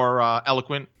be more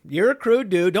eloquent? You're a crude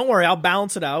dude. Don't worry, I'll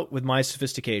balance it out with my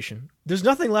sophistication. There's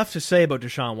nothing left to say about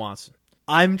Deshaun Watson.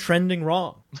 I'm trending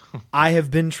wrong. I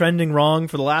have been trending wrong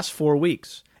for the last 4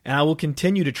 weeks, and I will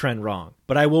continue to trend wrong.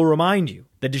 But I will remind you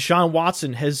that Deshaun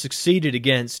Watson has succeeded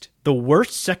against the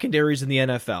worst secondaries in the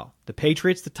NFL, the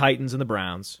Patriots, the Titans, and the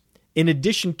Browns, in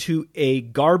addition to a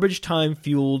garbage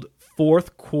time-fueled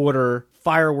fourth quarter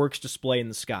fireworks display in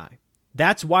the sky.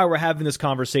 That's why we're having this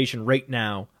conversation right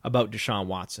now about Deshaun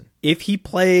Watson. If he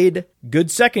played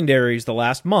good secondaries the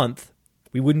last month,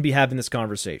 we wouldn't be having this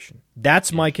conversation.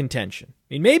 That's my contention.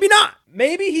 I mean, maybe not.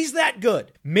 Maybe he's that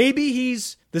good. Maybe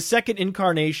he's the second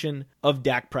incarnation of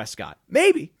Dak Prescott.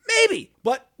 Maybe.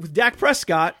 But with Dak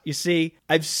Prescott, you see,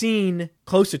 I've seen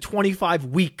close to 25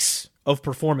 weeks of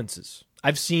performances.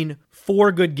 I've seen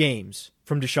 4 good games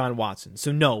from Deshaun Watson.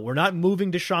 So no, we're not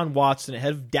moving Deshaun Watson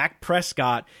ahead of Dak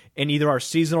Prescott in either our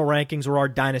seasonal rankings or our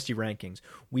dynasty rankings.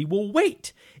 We will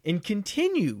wait and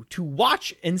continue to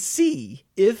watch and see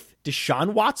if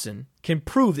Deshaun Watson can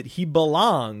prove that he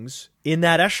belongs in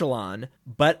that echelon,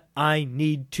 but I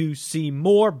need to see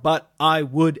more, but I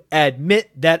would admit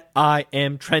that I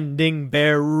am trending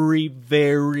very,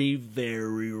 very,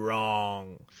 very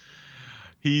wrong.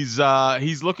 He's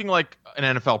looking like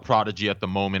an NFL prodigy at the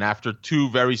moment after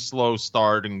 2 very slow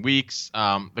starting weeks.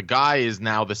 The guy is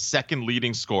now the second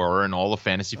leading scorer in all of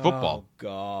fantasy football. Oh,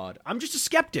 God. I'm just a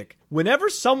skeptic. Whenever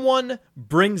someone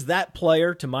brings that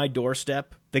player to my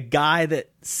doorstep, the guy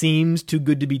that seems too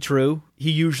good to be true,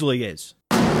 he usually is.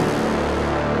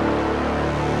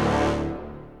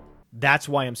 That's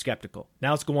why I'm skeptical.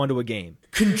 Now let's go on to a game.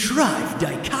 Contrived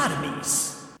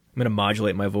dichotomies. I'm going to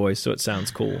modulate my voice so it sounds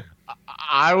cool.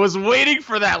 I was waiting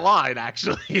for that line,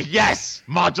 actually. Yes,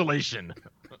 modulation.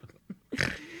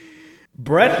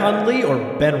 Brett Hundley or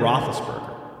Ben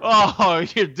Roethlisberger? Oh,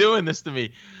 you're doing this to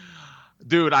me.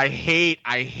 Dude, I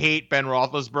hate Ben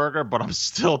Roethlisberger, but I'm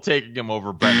still taking him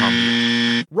over Brett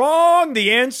Hundley. Wrong!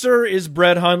 The answer is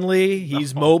Brett Hundley.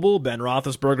 He's mobile. Ben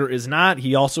Roethlisberger is not.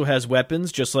 He also has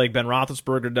weapons, just like Ben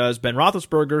Roethlisberger does. Ben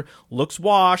Roethlisberger looks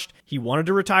washed. He wanted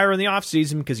to retire in the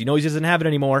offseason because he knows he doesn't have it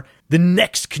anymore. The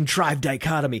next contrived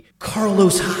dichotomy,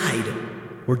 Carlos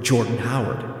Hyde or Jordan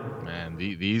Howard. Man,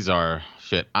 these are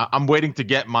shit. I'm waiting to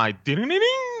get my ding-ding-ding,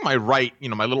 my right,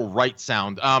 my little right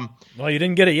sound. Well, you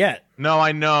didn't get it yet. No,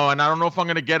 I know, and I don't know if I'm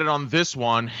going to get it on this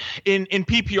one. In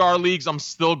PPR leagues, I'm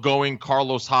still going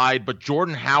Carlos Hyde, but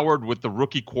Jordan Howard with the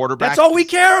rookie quarterback. That's all we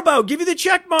care about. Give you the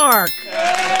check mark.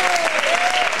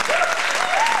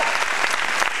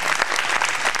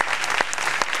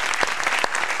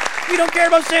 We don't care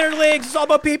about standard leagues. It's all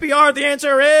about PPR. The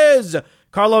answer is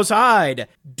Carlos Hyde,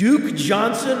 Duke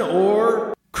Johnson,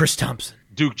 or Chris Thompson.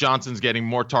 Duke Johnson's getting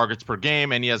more targets per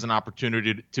game, and he has an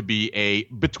opportunity to be a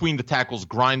between the tackles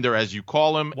grinder, as you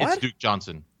call him. What? It's Duke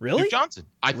Johnson. Really? Duke Johnson.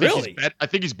 I Really?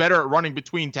 think he's better at running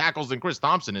between tackles than Chris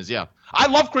Thompson is. Yeah, I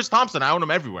love Chris Thompson. I own him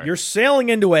everywhere. You're sailing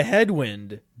into a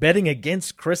headwind betting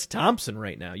against Chris Thompson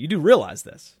right now. You do realize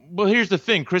this. Well, here's the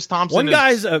thing. Chris Thompson One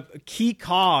guy's a key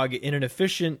cog in an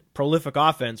efficient, prolific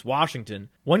offense, Washington.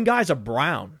 One guy's a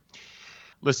Brown.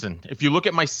 Listen, if you look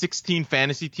at my 16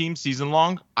 fantasy teams season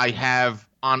long, I have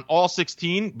on all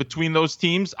 16 between those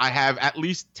teams, I have at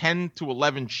least 10 to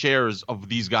 11 shares of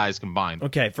these guys combined.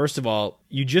 Okay, first of all,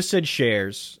 you just said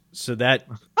shares, so that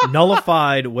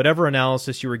nullified whatever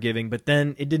analysis you were giving, but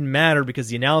then it didn't matter because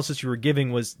the analysis you were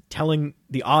giving was telling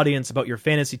the audience about your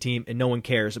fantasy team, and no one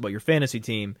cares about your fantasy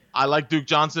team. I like Duke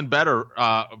Johnson better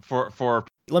for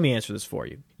Let me answer this for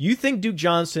you. You think Duke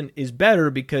Johnson is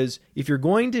better because if you're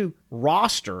going to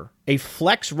roster a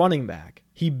flex running back,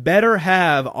 he better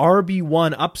have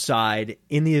RB1 upside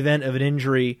in the event of an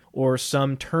injury or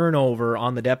some turnover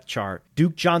on the depth chart.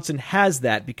 Duke Johnson has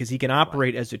that because he can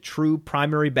operate as a true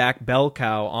primary back bell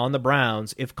cow on the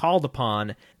Browns if called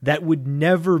upon. That would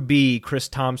never be Chris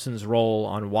Thompson's role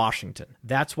on Washington.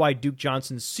 That's why Duke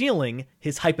Johnson's ceiling,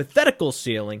 his hypothetical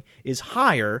ceiling, is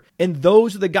higher, and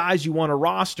those are the guys you want to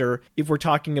roster if we're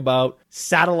talking about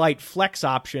satellite flex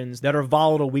options that are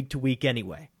volatile week to week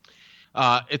anyway.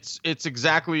 It's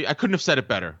exactly. I couldn't have said it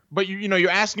better. But you're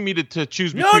asking me to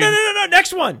choose between. No.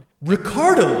 Next one.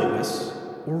 Ricardo Lewis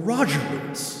or Roger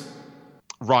Lewis?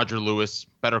 Roger Lewis,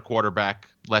 better quarterback,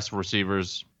 less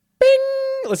receivers. Bing!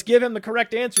 Let's give him the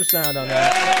correct answer sound on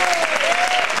that.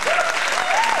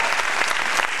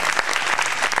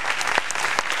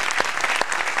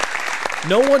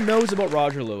 No one knows about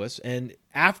Roger Lewis, and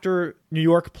after New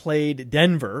York played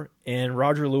Denver, and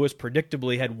Roger Lewis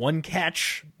predictably had one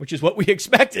catch, which is what we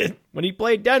expected when he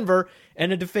played Denver,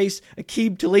 and had to face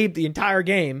Aqib Talib the entire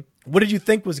game, what did you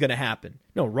think was going to happen?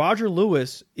 No, Roger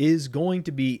Lewis is going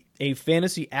to be a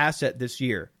fantasy asset this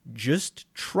year. Just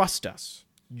trust us.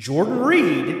 Jordan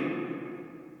Reed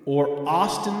or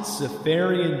Austin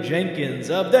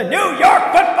Seferian-Jenkins of the New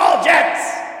York Football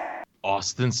Jets?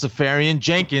 Austin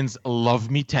Seferian-Jenkins,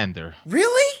 love me tender.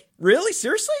 Really? Really?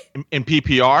 Seriously? In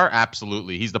PPR,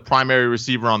 absolutely. He's the primary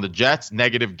receiver on the Jets.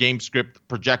 Negative game script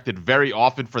projected very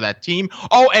often for that team.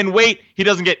 Oh, and wait, he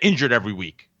doesn't get injured every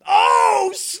week.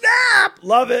 Oh, snap!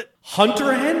 Love it.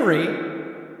 Hunter Henry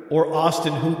or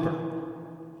Austin Hooper?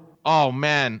 Oh,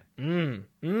 man.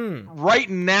 Right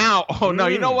now. Oh, no,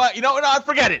 you know what?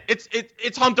 Forget it.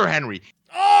 It's Hunter Henry.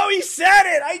 Oh, he said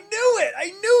it. I knew it.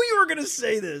 I knew you were going to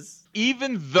say this.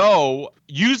 Even though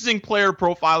using Player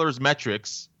Profiler's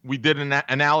metrics, we did an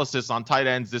analysis on tight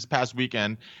ends this past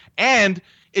weekend, and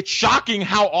it's shocking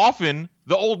how often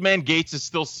the old man Gates is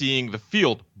still seeing the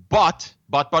field. But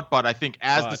I think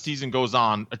as the season goes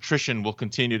on, attrition will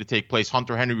continue to take place.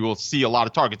 Hunter Henry will see a lot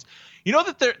of targets. You know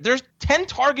that there's 10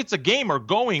 targets a game are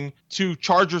going to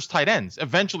Chargers tight ends.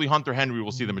 Eventually, Hunter Henry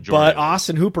will see the majority. But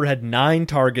Austin Hooper had 9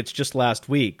 targets just last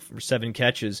week for 7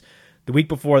 catches. The week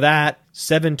before that,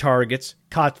 7 targets,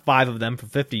 caught 5 of them for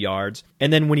 50 yards.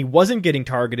 And then when he wasn't getting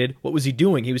targeted, what was he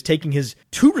doing? He was taking his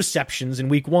 2 receptions in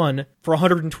week 1 for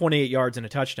 128 yards and a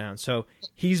touchdown. So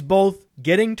he's both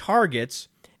getting targets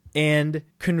and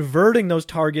converting those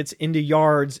targets into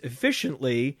yards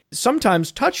efficiently, sometimes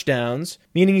touchdowns,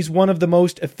 meaning he's one of the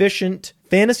most efficient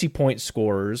fantasy point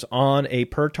scorers on a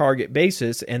per-target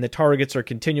basis, and the targets are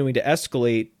continuing to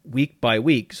escalate week by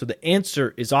week. So the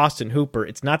answer is Austin Hooper.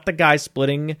 It's not the guy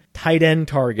splitting tight end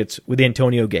targets with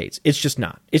Antonio Gates. It's just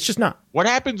not. It's just not. What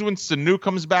happens when Sanu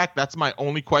comes back? That's my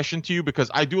only question to you,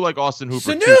 because I do like Austin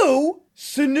Hooper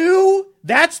Sanu?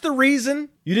 That's the reason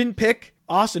you didn't pick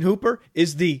Austin Hooper?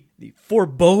 Is the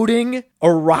foreboding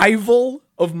arrival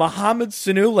of Mohamed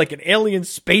Sanu like an alien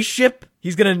spaceship?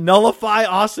 He's going to nullify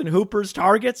Austin Hooper's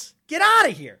targets? Get out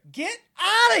of here. Get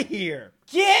out of here.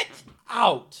 Get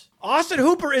out. Austin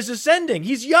Hooper is ascending.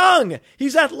 He's young.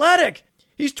 He's athletic.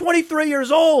 He's 23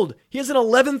 years old. He has an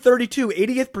 1132,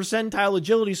 80th percentile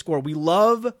agility score. We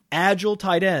love agile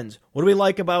tight ends. What do we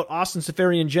like about Austin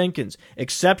Seferian-Jenkins?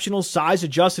 Exceptional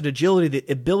size-adjusted agility,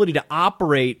 the ability to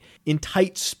operate in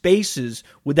tight spaces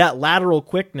with that lateral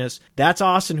quickness. That's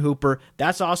Austin Hooper.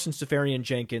 That's Austin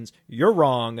Seferian-Jenkins. You're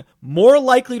wrong. More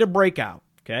likely to break out.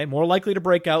 Okay, more likely to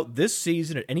break out this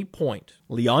season at any point.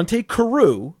 Leonte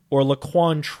Carew or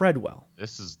Laquan Treadwell?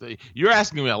 You're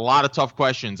asking me a lot of tough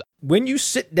questions. When you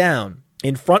sit down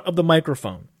in front of the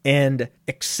microphone and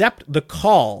accept the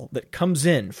call that comes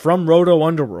in from Roto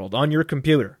Underworld on your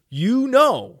computer, you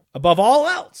know, above all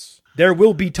else, there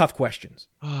will be tough questions.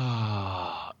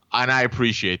 And I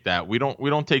appreciate that. We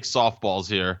don't take softballs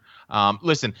here.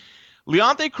 Listen,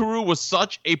 Leonte Carew was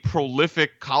such a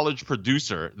prolific college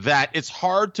producer that it's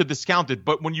hard to discount it.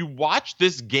 But when you watch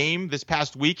this game this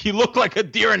past week, he looked like a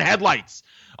deer in headlights.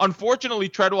 Unfortunately,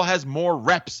 Treadwell has more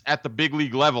reps at the big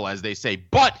league level, as they say.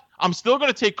 But I'm still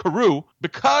going to take Carew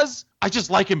because I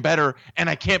just like him better, and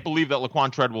I can't believe that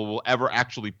Laquan Treadwell will ever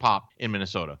actually pop in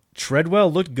Minnesota.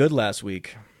 Treadwell looked good last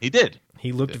week. He did.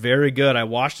 He looked very good. I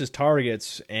watched his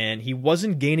targets, and he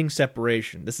wasn't gaining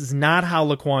separation. This is not how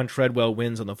Laquan Treadwell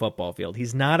wins on the football field.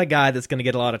 He's not a guy that's going to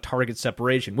get a lot of target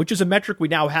separation, which is a metric we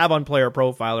now have on Player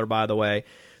Profiler, by the way.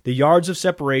 The yards of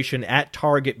separation at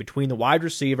target between the wide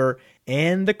receiver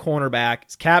and the cornerback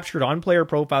is captured on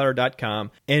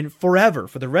playerprofiler.com. And forever,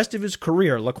 for the rest of his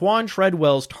career, Laquan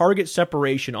Treadwell's target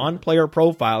separation on Player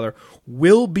Profiler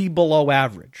will be below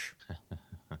average,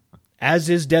 as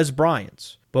is Dez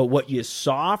Bryant's. But what you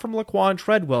saw from Laquan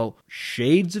Treadwell,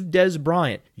 shades of Dez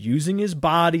Bryant, using his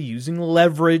body, using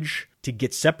leverage to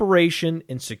get separation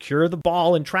and secure the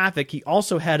ball in traffic. He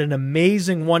also had an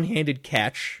amazing one-handed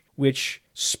catch, which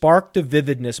sparked the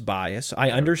vividness bias.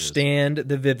 I understand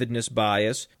the vividness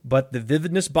bias, but the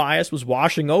vividness bias was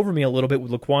washing over me a little bit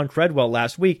with Laquan Treadwell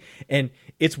last week, and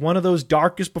it's one of those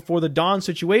darkest before the dawn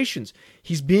situations.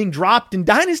 He's being dropped in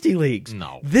dynasty leagues.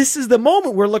 No. This is the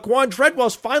moment where Laquan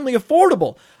Treadwell's finally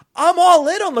affordable. I'm all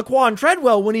in on Laquan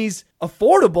Treadwell when he's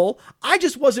affordable. I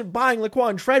just wasn't buying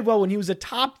Laquan Treadwell when he was a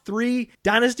top 3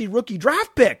 dynasty rookie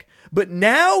draft pick. But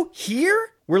now, here,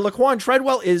 where Laquan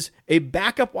Treadwell is a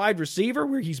backup wide receiver,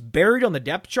 where he's buried on the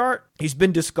depth chart, he's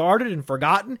been discarded and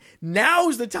forgotten,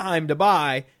 now's the time to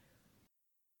buy.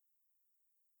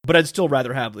 But I'd still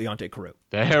rather have Leonte Carew.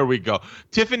 There we go.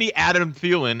 Tiffany, Adam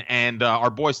Thielen, and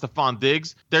our boy Stephon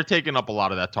Diggs, they're taking up a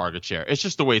lot of that target share. It's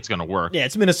just the way it's going to work. Yeah,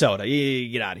 it's Minnesota. You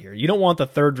get out of here. You don't want the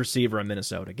third receiver in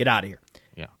Minnesota. Get out of here.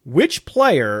 Yeah. Which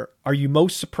player are you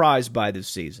most surprised by this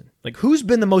season? Like, who's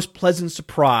been the most pleasant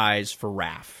surprise for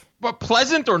Raf? But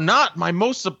pleasant or not, my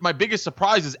biggest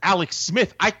surprise is Alex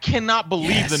Smith. I cannot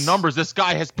believe the numbers this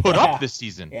guy has put up this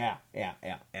season. Yeah.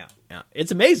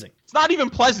 It's amazing. It's not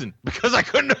even pleasant because I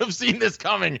couldn't have seen this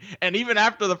coming. And even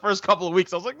after the first couple of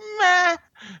weeks, I was like, meh.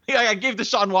 Yeah, I gave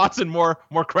Deshaun Watson more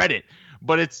credit.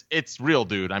 But it's real,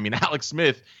 dude. I mean, Alex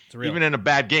Smith, even in a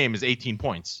bad game, is 18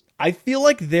 points. I feel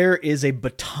like there is a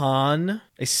baton,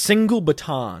 a single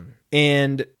baton,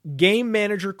 and game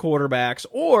manager quarterbacks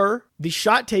or the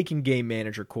shot-taking game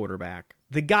manager quarterback,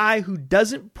 the guy who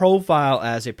doesn't profile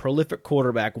as a prolific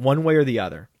quarterback one way or the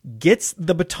other, gets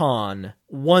the baton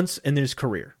once in his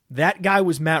career. That guy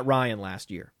was Matt Ryan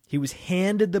last year. He was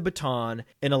handed the baton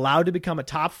and allowed to become a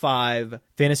top 5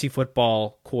 fantasy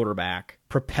football quarterback,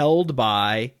 propelled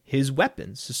by his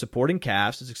weapons. His supporting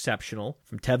cast is exceptional,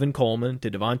 from Tevin Coleman to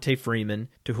Devontae Freeman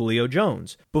to Julio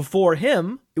Jones. Before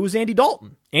him, it was Andy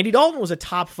Dalton. Andy Dalton was a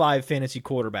top 5 fantasy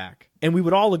quarterback. And we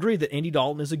would all agree that Andy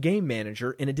Dalton is a game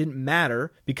manager, and it didn't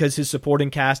matter because his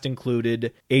supporting cast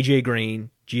included A.J.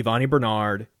 Green, Giovanni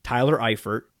Bernard, Tyler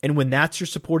Eifert. And when that's your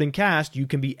supporting cast, you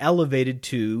can be elevated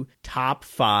to top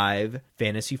 5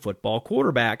 fantasy football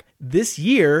quarterback. This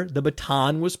year, the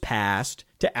baton was passed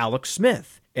to Alex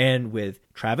Smith. And with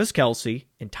Travis Kelce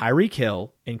and Tyreek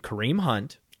Hill and Kareem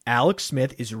Hunt, Alex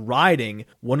Smith is riding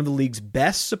one of the league's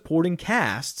best supporting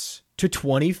casts to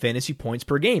 20 fantasy points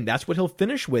per game. That's what he'll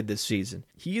finish with this season.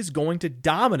 He is going to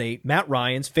dominate Matt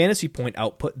Ryan's fantasy point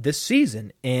output this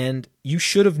season, and you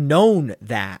should have known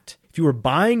that. If you were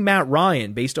buying Matt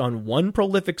Ryan based on one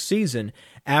prolific season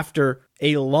after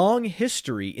a long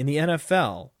history in the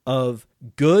NFL of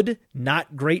good,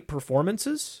 not great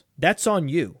performances, that's on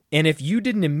you. And if you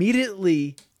didn't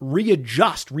immediately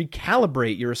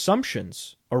recalibrate your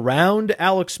assumptions around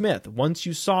Alex Smith once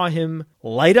you saw him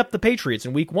light up the Patriots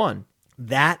in week 1,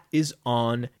 that is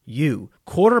on you.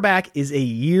 Quarterback is a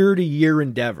year-to-year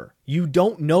endeavor. You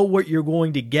don't know what you're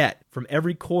going to get from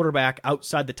every quarterback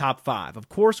outside the top 5. Of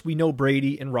course, we know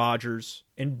Brady and Rodgers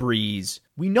and Breeze.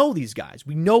 We know these guys.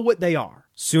 We know what they are.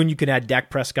 Soon you can add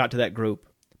Dak Prescott to that group.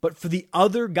 But for the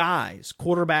other guys,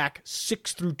 quarterback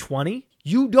 6 through 20,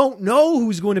 you don't know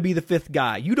who's going to be the 5th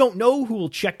guy. You don't know who will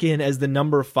check in as the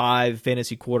number 5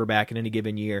 fantasy quarterback in any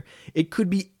given year. It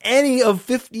could be any of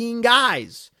 15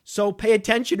 guys. So pay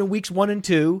attention in weeks 1 and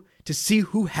 2 to see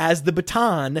who has the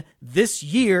baton. This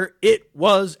year, it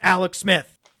was Alex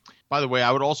Smith. By the way,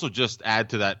 I would also just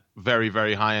add to that very,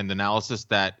 very high-end analysis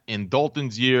that in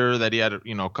Dalton's year that he had,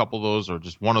 a couple of those or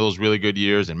just one of those really good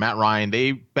years, and Matt Ryan,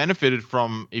 they benefited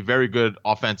from a very good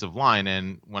offensive line.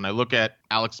 And when I look at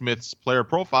Alex Smith's player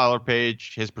profiler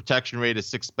page, his protection rate is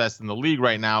 6th best in the league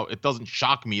right now. It doesn't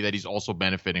shock me that he's also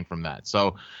benefiting from that.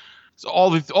 So So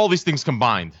all these things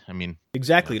combined, I mean.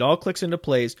 Exactly. It all clicks into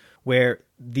place where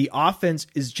the offense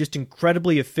is just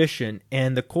incredibly efficient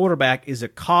and the quarterback is a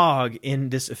cog in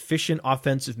this efficient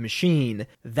offensive machine.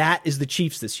 That is the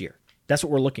Chiefs this year. That's what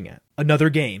we're looking at.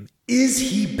 Another game. Is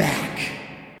he back?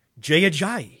 Jay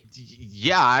Ajayi.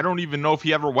 Yeah, I don't even know if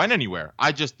he ever went anywhere.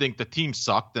 I just think the team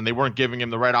sucked and they weren't giving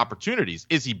him the right opportunities.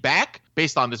 Is he back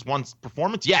based on this one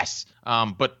performance? Yes.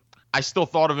 But I still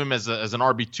thought of him as an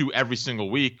RB2 every single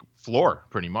week, floor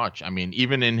pretty much. I mean,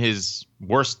 even in his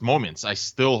worst moments, I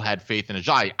still had faith in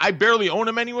Ajayi. I barely own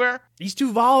him anywhere. He's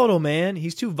too volatile, man.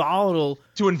 He's too volatile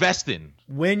to invest in.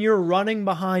 When you're running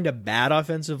behind a bad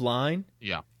offensive line,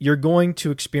 yeah, you're going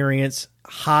to experience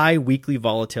high weekly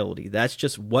volatility. That's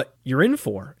just what you're in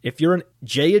for. If you're an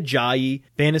Jay Ajayi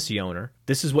fantasy owner,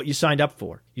 this is what you signed up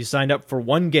for. You signed up for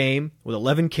one game with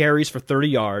 11 carries for 30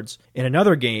 yards, and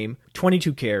another game,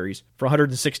 22 carries for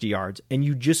 160 yards, and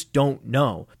you just don't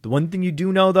know. The one thing you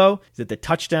do know, though, is that the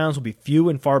touchdowns will be few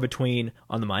and far between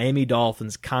on the Miami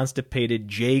Dolphins' constipated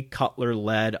Jay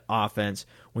Cutler-led offense.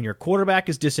 When your quarterback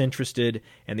is disinterested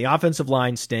and the offensive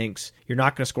line stinks, you're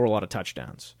not going to score a lot of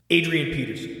touchdowns. Adrian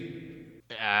Peterson.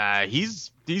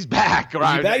 He's back,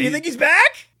 right? He back? You think he's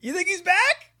back? You think he's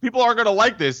back? People aren't going to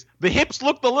like this. The hips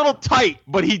looked a little tight,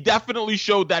 but he definitely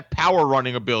showed that power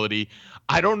running ability.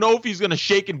 I don't know if he's going to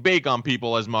shake and bake on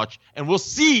people as much, and we'll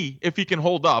see if he can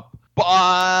hold up.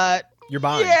 But you're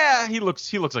buying. Yeah, he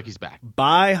looks like he's back.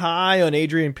 Buy high on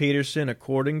Adrian Peterson,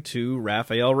 according to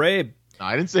Raphael Rabe. No,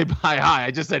 I didn't say buy high.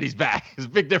 I just said he's back. There's a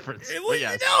big difference.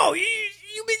 Yes. No,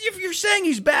 if you're saying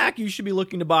he's back, you should be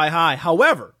looking to buy high.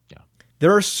 However,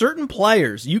 there are certain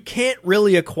players you can't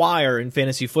really acquire in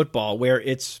fantasy football where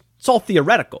it's all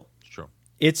theoretical. True.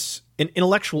 It's an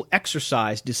intellectual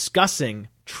exercise discussing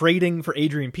trading for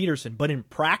Adrian Peterson, but in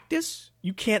practice,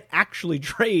 you can't actually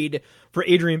trade for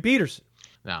Adrian Peterson.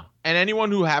 No. And anyone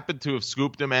who happened to have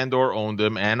scooped him and or owned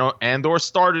him and or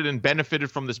started and benefited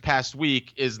from this past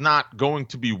week is not going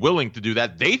to be willing to do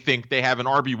that. They think they have an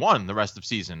RB1 the rest of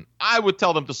season. I would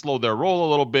tell them to slow their roll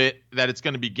a little bit, that it's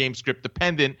going to be game script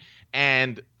dependent,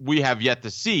 and we have yet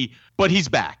to see. But he's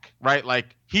back, right?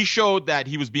 Like, he showed that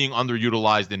he was being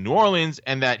underutilized in New Orleans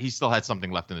and that he still had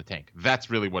something left in the tank. That's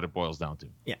really what it boils down to.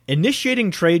 Yeah.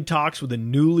 Initiating trade talks with a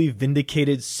newly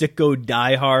vindicated sicko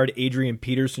diehard Adrian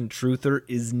Peterson truther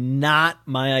is not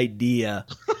my idea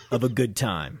of a good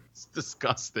time. It's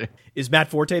disgusting. Is Matt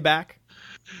Forte back?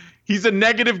 He's a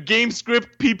negative game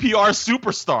script PPR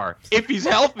superstar. If he's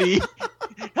healthy,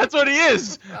 that's what he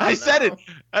is. I said it.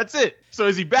 That's it. So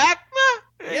is he back?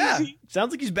 Yeah.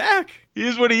 Sounds like he's back. He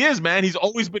is what he is, man. He's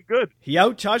always been good. He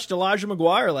outtouched Elijah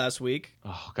McGuire last week.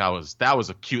 Oh, that was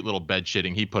a cute little bed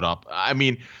shitting he put up. I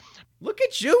mean, look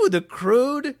at you with the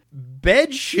crude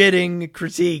bed shitting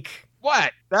critique.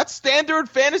 What? That's standard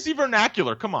fantasy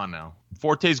vernacular. Come on now.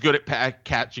 Forte's good at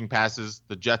catching passes.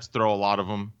 The Jets throw a lot of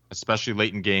them, especially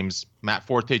late in games. Matt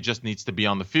Forte just needs to be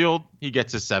on the field. He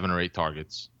gets his 7 or 8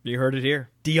 targets. You heard it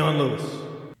here. Dion Lewis.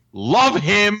 Love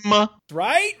him.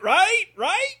 Right.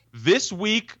 This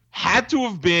week had to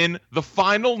have been the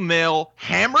final nail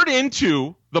hammered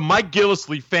into the Mike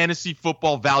Gillislee fantasy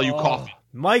football value coffin.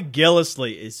 Mike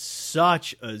Gillislee is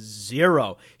such a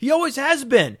zero. He always has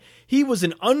been. He was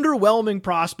an underwhelming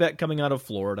prospect coming out of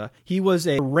Florida. He was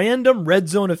a random red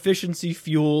zone efficiency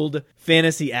fueled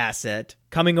fantasy asset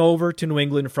coming over to New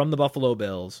England from the Buffalo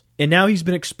Bills. And now he's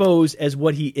been exposed as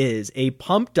what he is, a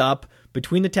pumped up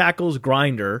between the tackles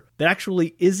grinder that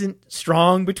actually isn't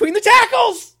strong between the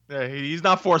tackles. He's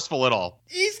not forceful at all.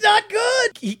 He's not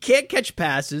good. He can't catch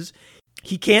passes.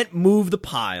 He can't move the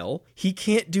pile. He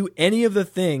can't do any of the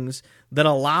things that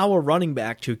allow a running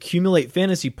back to accumulate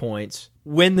fantasy points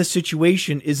when the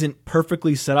situation isn't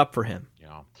perfectly set up for him.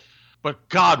 Yeah. But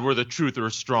God, were the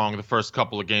truthers strong the first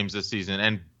couple of games this season,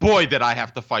 and boy, did I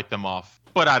have to fight them off.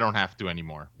 But I don't have to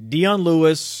anymore. Dion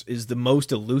Lewis is the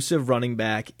most elusive running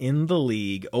back in the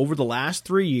league over the last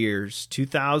 3 years,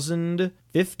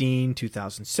 2015,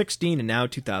 2016, and now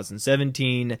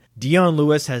 2017. Dion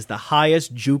Lewis has the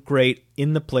highest juke rate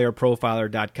in the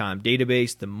playerprofiler.com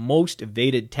database, the most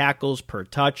evaded tackles per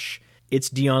touch. It's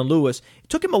Dion Lewis. It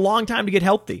took him a long time to get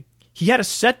healthy. He had a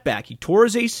setback. He tore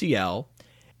his ACL.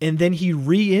 And then he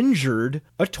re-injured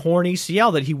a torn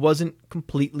ACL that he wasn't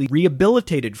completely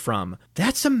rehabilitated from.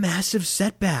 That's a massive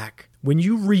setback. When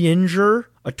you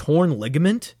re-injure a torn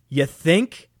ligament, you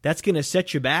think that's going to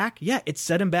set you back? Yeah, it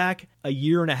set him back a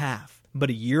year and a half.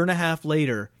 But a year and a half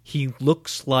later, he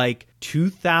looks like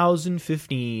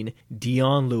 2015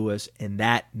 Dion Lewis, and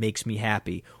that makes me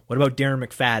happy. What about Darren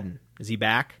McFadden? Is he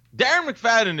back? Darren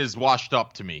McFadden is washed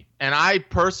up to me, and I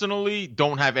personally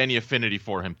don't have any affinity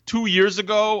for him. 2 years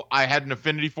ago, I had an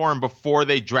affinity for him before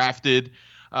they drafted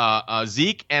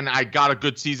Zeke, and I got a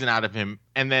good season out of him.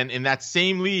 And then in that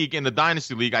same league, in the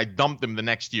Dynasty League, I dumped him the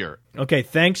next year. Okay,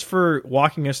 thanks for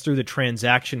walking us through the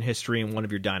transaction history in one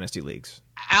of your Dynasty leagues.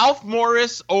 Alf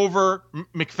Morris over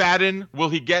McFadden. Will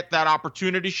he get that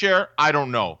opportunity share? I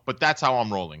don't know, but that's how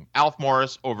I'm rolling. Alf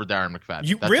Morris over Darren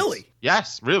McFadden. Really?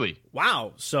 Yes, really.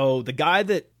 Wow. So the guy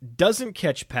that doesn't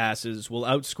catch passes will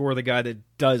outscore the guy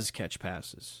that does catch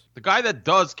passes. The guy that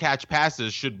does catch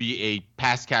passes should be a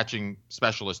pass-catching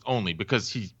specialist only because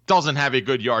he doesn't have a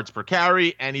good yards per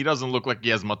carry, and he doesn't look like he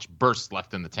has much burst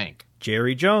left in the tank.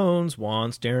 Jerry Jones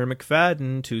wants Darren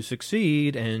McFadden to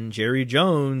succeed, and Jerry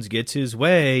Jones gets his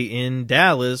way in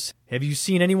Dallas. Have you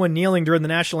seen anyone kneeling during the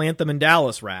national anthem in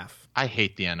Dallas, Raph? I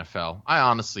hate the NFL. I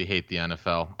honestly hate the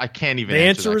NFL. I can't even answer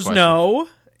answer that is question. no,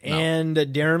 and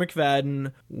Darren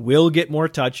McFadden will get more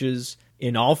touches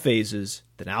in all phases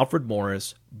than Alfred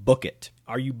Morris. Book it.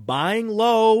 Are you buying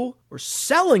low or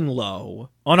selling low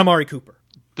on Amari Cooper?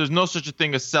 There's no such a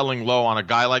thing as selling low on a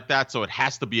guy like that, so it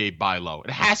has to be a buy low.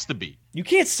 It has to be. You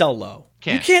can't sell low.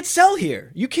 Can't. You can't sell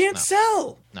here. You can't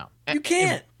sell. No. You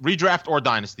can't. Redraft or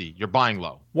dynasty, you're buying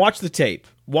low. Watch the tape.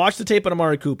 Watch the tape on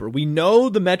Amari Cooper. We know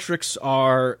the metrics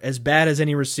are as bad as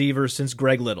any receiver since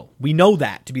Greg Little. We know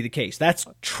that to be the case. That's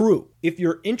true. If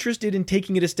you're interested in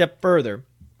taking it a step further,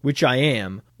 which I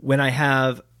am, when I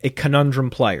have a conundrum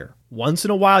player. Once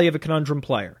in a while, you have a conundrum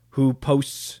player who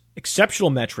posts exceptional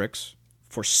metrics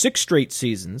for 6 straight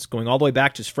seasons, going all the way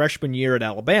back to his freshman year at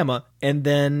Alabama, and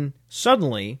then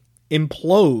suddenly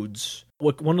implodes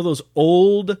like one of those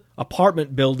old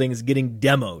apartment buildings getting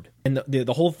demoed. And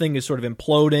the whole thing is sort of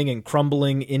imploding and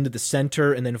crumbling into the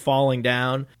center and then falling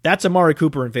down. That's Amari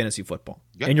Cooper in fantasy football.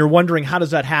 Yep. And you're wondering, how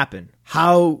does that happen?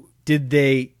 How did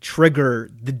they trigger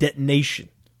the detonation?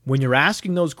 When you're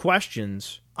asking those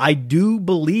questions, I do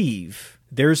believe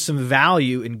there's some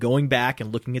value in going back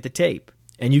and looking at the tape.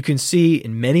 And you can see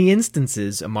in many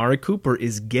instances, Amari Cooper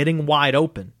is getting wide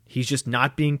open. He's just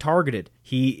not being targeted.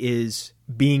 He is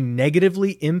being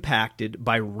negatively impacted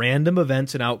by random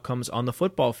events and outcomes on the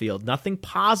football field. Nothing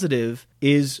positive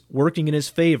is working in his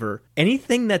favor.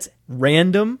 Anything that's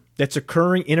random, that's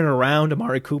occurring in and around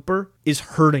Amari Cooper, is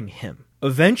hurting him.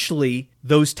 Eventually,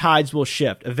 those tides will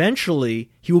shift.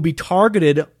 Eventually, he will be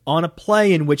targeted on a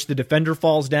play in which the defender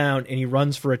falls down and he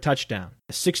runs for a touchdown.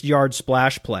 A 6-yard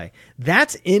splash play.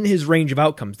 That's in his range of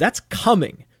outcomes. That's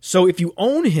coming. So if you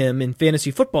own him in fantasy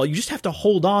football, you just have to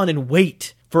hold on and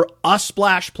wait for a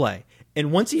splash play.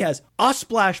 And once he has a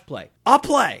splash play,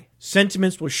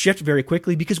 sentiments will shift very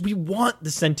quickly because we want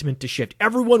the sentiment to shift.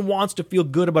 Everyone wants to feel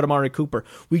good about Amari Cooper.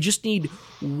 We just need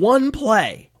one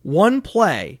play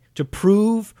to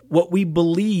prove what we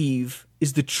believe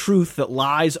is the truth that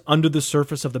lies under the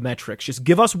surface of the metrics. Just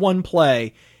give us one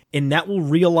play, and that will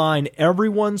realign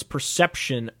everyone's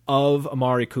perception of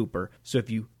Amari Cooper. So if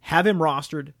you have him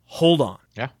rostered, hold on.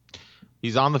 Yeah.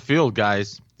 He's on the field,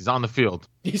 guys. He's on the field.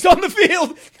 He's on the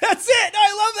field. That's it.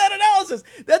 I love that analysis.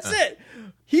 That's it.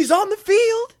 He's on the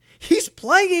field. He's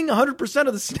playing 100%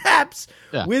 of the snaps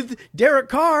with Derek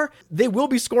Carr. They will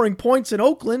be scoring points in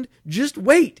Oakland. Just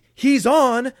wait. He's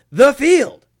on the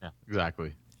field. Yeah,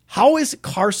 exactly. How is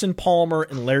Carson Palmer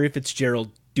and Larry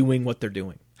Fitzgerald doing what they're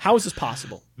doing? How is this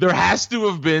possible? There has to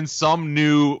have been some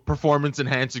new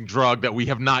performance-enhancing drug that we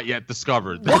have not yet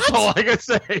discovered. That's all I can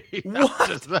say.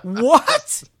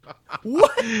 What?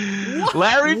 What?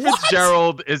 Larry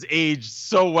Fitzgerald is aged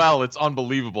so well, it's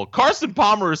unbelievable. Carson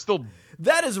Palmer is still...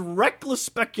 That is reckless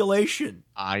speculation.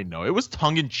 I know. It was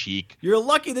tongue-in-cheek. You're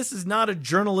lucky this is not a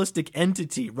journalistic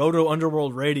entity, Roto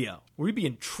Underworld Radio. We'd be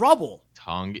in trouble.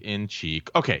 Tongue-in-cheek.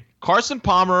 Okay, Carson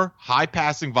Palmer, high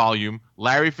passing volume.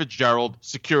 Larry Fitzgerald,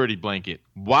 security blanket.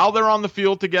 While they're on the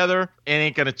field together, it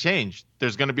ain't going to change.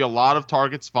 There's going to be a lot of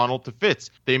targets funneled to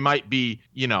Fitz. They might be,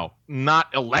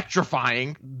 not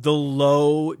electrifying. The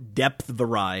low depth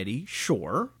variety,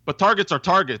 sure. But targets are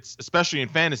targets, especially in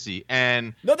fantasy.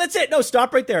 And no, that's it. No,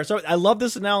 stop right there. So I love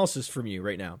this analysis from you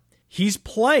right now. He's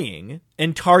playing,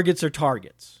 and targets are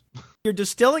targets. You're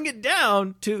distilling it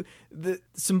down to the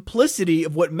simplicity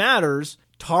of what matters.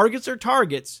 Targets are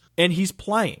targets, and he's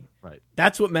playing. Right.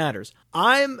 That's what matters.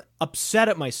 I'm upset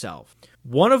at myself.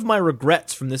 One of my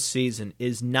regrets from this season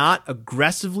is not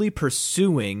aggressively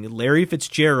pursuing Larry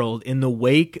Fitzgerald in the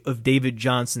wake of David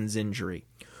Johnson's injury.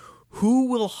 Who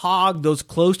will hog those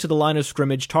close to the line of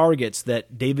scrimmage targets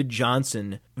that David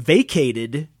Johnson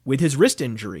vacated with his wrist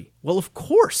injury? Well, of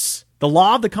course. The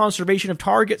law of the conservation of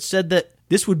targets said that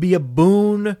This would be a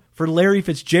boon for Larry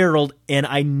Fitzgerald, and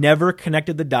I never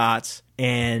connected the dots,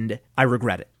 and I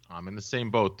regret it. I'm in the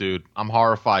same boat, dude. I'm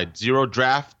horrified. 0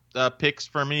 draft picks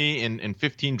for me in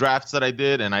 15 drafts that I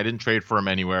did, and I didn't trade for him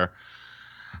anywhere.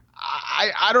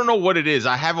 I don't know what it is.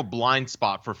 I have a blind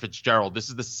spot for Fitzgerald. This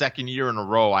is the second year in a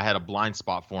row I had a blind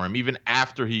spot for him. Even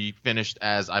after he finished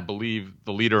as, I believe,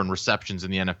 the leader in receptions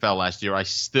in the NFL last year, I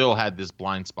still had this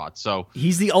blind spot. So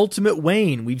he's the ultimate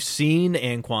Wayne. We've seen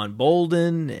Anquan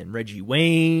Bolden and Reggie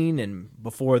Wayne, and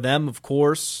before them, of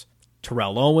course,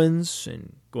 Terrell Owens,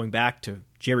 and going back to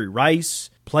Jerry Rice.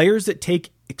 Players that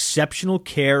take exceptional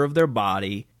care of their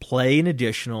body, play an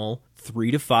additional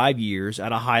 3 to 5 years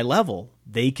at a high level.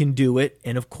 They can do it,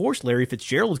 and of course Larry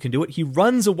Fitzgerald can do it. He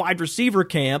runs a wide receiver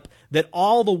camp that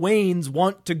all the Waynes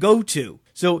want to go to.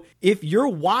 So if you're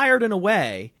wired in a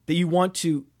way that you want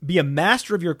to be a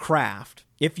master of your craft,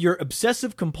 if you're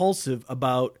obsessive compulsive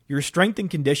about your strength and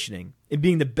conditioning and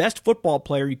being the best football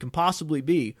player you can possibly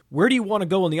be, where do you want to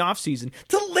go in the offseason?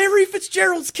 To Larry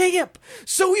Fitzgerald's camp.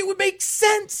 So it would make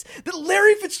sense that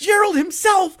Larry Fitzgerald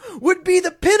himself would be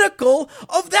the pinnacle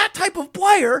of that type of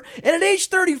player. And at age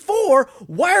 34,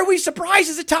 why are we surprised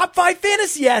as a top 5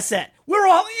 fantasy asset? We're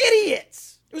all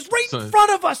idiots. It was right in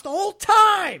front of us the whole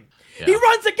time. Yeah. He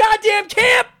runs a goddamn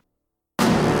camp.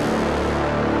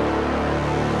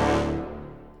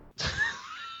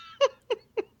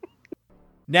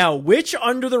 Now, which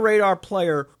under-the-radar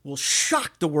player will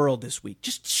shock the world this week?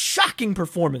 Just shocking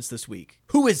performance this week.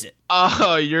 Who is it?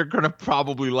 You're going to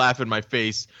probably laugh in my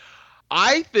face.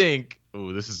 I think,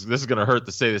 this is going to hurt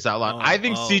to say this out loud. I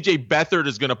think CJ Beathard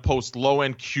is going to post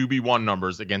low-end QB1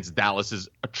 numbers against Dallas's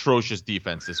atrocious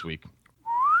defense this week.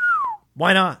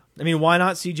 Why not? I mean, why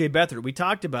not CJ Beathard? We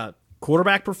talked about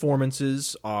quarterback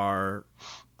performances are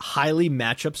highly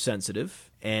matchup sensitive.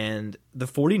 And the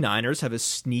 49ers have a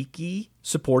sneaky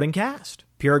supporting cast.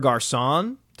 Pierre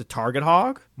Garçon, the target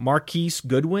hog, Marquise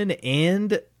Goodwin,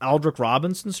 and Aldrick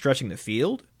Robinson stretching the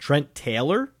field. Trent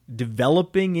Taylor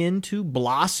blossoming into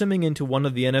one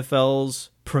of the NFL's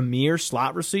premier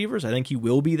slot receivers. I think he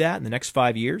will be that in the next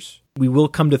 5 years. We will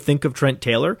come to think of Trent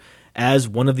Taylor as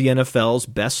one of the NFL's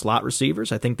best slot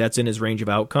receivers. I think that's in his range of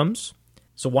outcomes.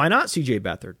 So why not CJ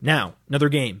Beathard? Now, another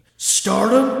game.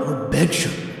 Start him or bench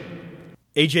him?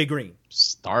 AJ Green.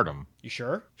 Start him. You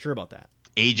sure? Sure about that?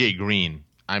 AJ Green.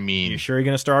 I mean... You sure you're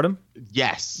going to start him?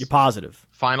 Yes. You're positive?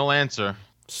 Final answer.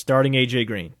 Starting AJ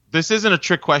Green. This isn't a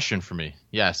trick question for me.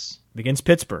 Yes. Against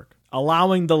Pittsburgh.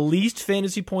 Allowing the least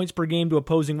fantasy points per game to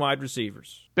opposing wide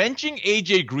receivers. Benching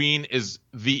AJ Green is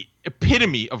the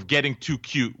epitome of getting too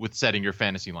cute with setting your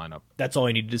fantasy lineup. That's all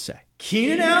I needed to say.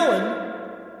 Keenan Allen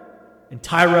and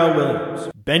Tyrell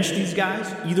Williams. Bench these guys?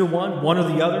 Either one or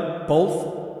the other?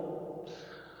 Both?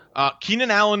 Keenan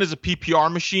Allen is a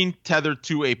PPR machine tethered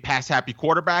to a pass-happy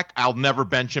quarterback. I'll never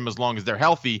bench him as long as they're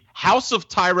healthy. House of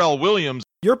Tyrell Williams.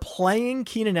 You're playing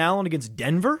Keenan Allen against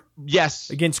Denver? Yes.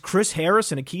 Against Chris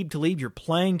Harris and Aqib Talib, you're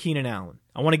playing Keenan Allen.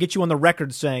 I want to get you on the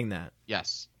record saying that.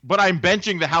 Yes. But I'm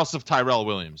benching the House of Tyrell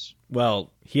Williams. Well,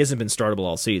 he hasn't been startable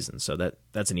all season, so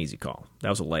that's an easy call. That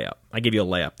was a layup. I give you a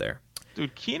layup there.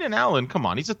 Dude, Keenan Allen, come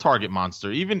on. He's a target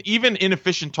monster. Even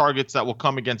inefficient targets that will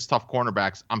come against tough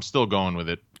cornerbacks, I'm still going with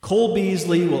it. Cole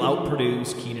Beasley will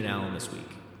outproduce Keenan Allen this week.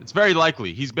 It's very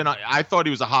likely. I thought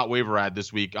he was a hot waiver ad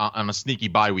this week on a sneaky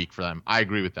bye week for them. I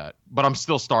agree with that. But I'm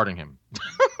still starting him.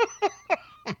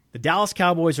 The Dallas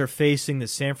Cowboys are facing the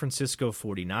San Francisco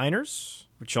 49ers,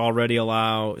 which already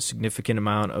allow a significant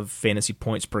amount of fantasy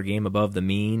points per game above the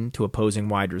mean to opposing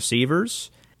wide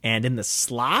receivers. And in the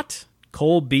slot,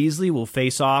 Cole Beasley will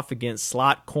face off against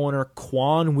slot corner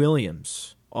Quan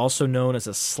Williams, also known as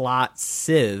a slot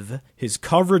sieve. His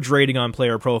coverage rating on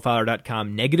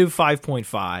playerprofiler.com, negative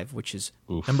 5.5, which is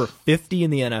number 50 in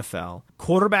the NFL.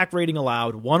 Quarterback rating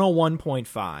allowed,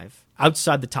 101.5,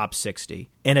 outside the top 60.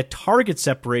 And a target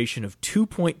separation of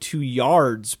 2.2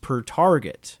 yards per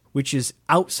target, which is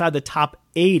outside the top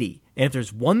 80. And if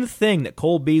there's one thing that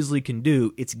Cole Beasley can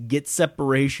do, it's get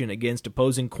separation against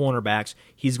opposing cornerbacks.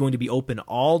 He's going to be open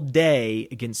all day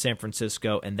against San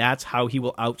Francisco, and that's how he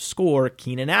will outscore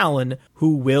Keenan Allen,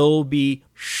 who will be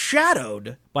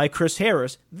shadowed by Chris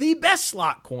Harris, the best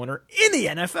slot corner in the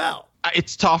NFL.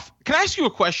 It's tough. Can I ask you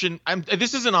a question?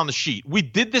 This isn't on the sheet. We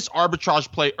did this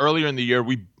arbitrage play earlier in the year.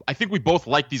 I think we both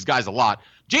like these guys a lot.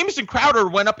 Jamison Crowder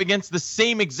went up against the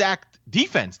same exact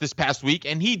defense this past week,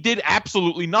 and he did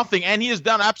absolutely nothing, and he has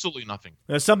done absolutely nothing.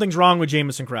 Something's wrong with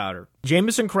Jamison Crowder.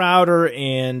 Jamison Crowder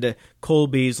and Cole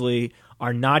Beasley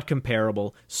are not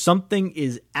comparable. Something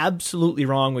is absolutely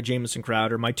wrong with Jamison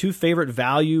Crowder. My two favorite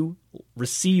value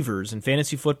receivers in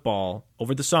fantasy football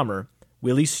over the summer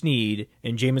Willie Snead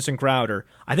and Jamison Crowder,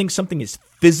 I think something is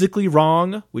physically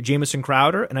wrong with Jamison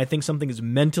Crowder, and I think something is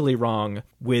mentally wrong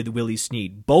with Willie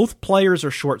Snead. Both players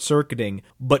are short-circuiting,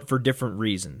 but for different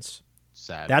reasons.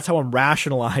 Sad. That's how I'm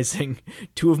rationalizing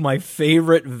two of my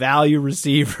favorite value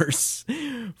receivers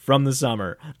from the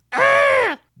summer.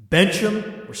 Bench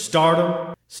him or start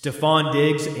him, Stephon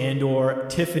Diggs and or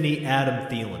Tiffany Adam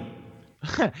Thielen.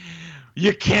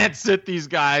 You can't sit these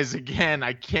guys again.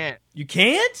 I can't. You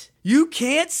can't? You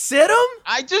can't sit them?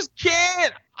 I just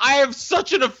can't. I have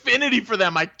such an affinity for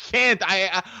them. I can't.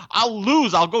 I'll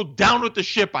lose. I'll go down with the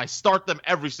ship. I start them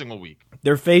every single week.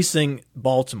 They're facing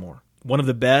Baltimore, one of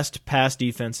the best pass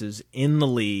defenses in the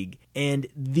league, and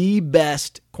the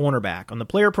best cornerback. On the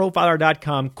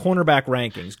playerprofiler.com cornerback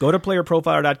rankings, go to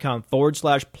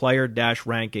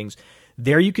playerprofiler.com/player-rankings.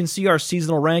 There you can see our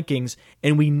seasonal rankings,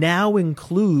 and we now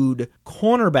include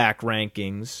cornerback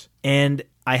rankings, and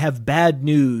I have bad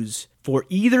news for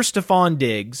either Stephon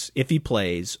Diggs, if he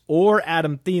plays, or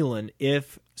Adam Thielen,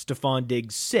 if Stephon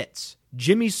Diggs sits.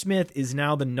 Jimmy Smith is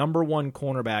now the number one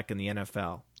cornerback in the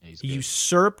NFL. He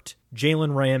usurped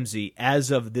Jalen Ramsey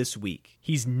as of this week.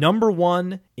 He's number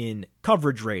one in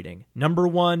coverage rating, number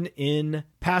one in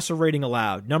passer rating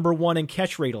allowed, number one in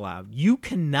catch rate allowed. You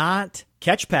cannot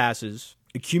catch passes,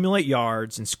 accumulate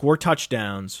yards, and score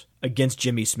touchdowns against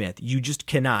Jimmy Smith. You just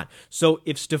cannot. So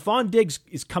if Stephon Diggs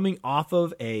is coming off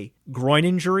of a groin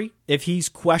injury, if he's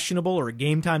questionable or a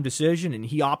game-time decision and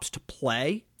he opts to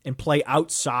play and play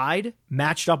outside,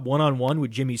 matched up one-on-one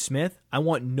with Jimmy Smith, I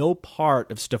want no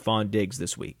part of Stephon Diggs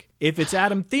this week. If it's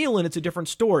Adam Thielen, it's a different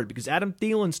story because Adam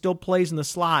Thielen still plays in the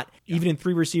slot, even in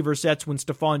three receiver sets when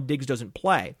Stephon Diggs doesn't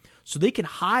play. So they can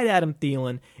hide Adam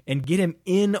Thielen and get him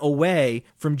in away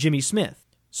from Jimmy Smith.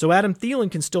 So Adam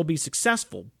Thielen can still be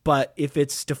successful, but if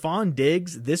it's Stephon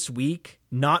Diggs this week,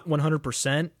 not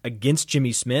 100% against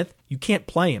Jimmy Smith, you can't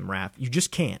play him, Raph. You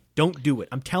just can't. Don't do it.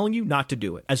 I'm telling you not to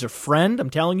do it. As a friend, I'm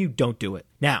telling you, don't do it.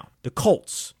 Now, the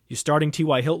Colts. You're starting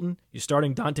T.Y. Hilton. You're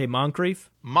starting Dante Moncrief.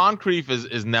 Moncrief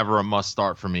is never a must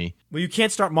start for me. Well, you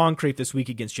can't start Moncrief this week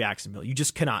against Jacksonville. You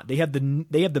just cannot. They have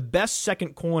the best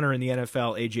second corner in the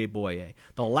NFL, A.J. Boye.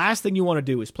 The last thing you want to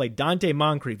do is play Dante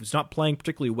Moncrief, who's not playing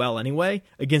particularly well anyway,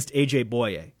 against A.J.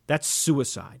 Boye. That's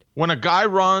suicide. When a guy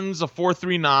runs a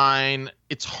 4.39,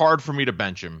 it's hard for me to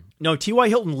bench him. No, T.Y.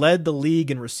 Hilton led the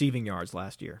league in receiving yards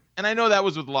last year. And I know that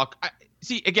was with luck.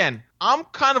 See, again, I'm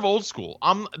kind of old school.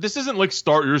 This isn't like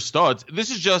start your studs. This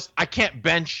is just I can't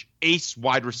bench ace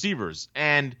wide receivers,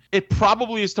 and it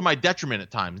probably is to my detriment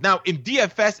at times. Now, in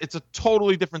DFS, it's a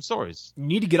totally different story. You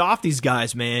need to get off these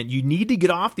guys, man. You need to get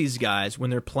off these guys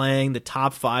when they're playing the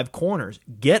top five corners.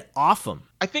 Get off them.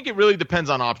 I think it really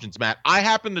depends on options, Matt. I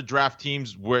happen to draft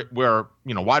teams where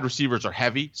wide receivers are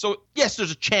heavy. So, yes,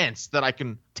 there's a chance that I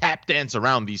can tap dance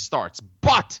around these starts.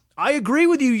 But I agree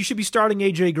with you. You should be starting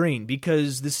A.J. Green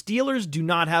because the Steelers do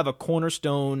not have a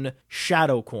cornerstone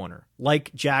shadow corner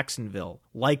like Jacksonville,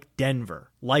 like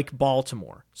Denver, like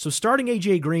Baltimore. So starting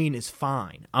A.J. Green is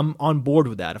fine. I'm on board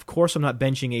with that. Of course, I'm not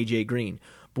benching A.J. Green.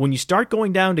 But when you start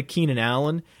going down to Keenan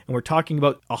Allen and we're talking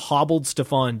about a hobbled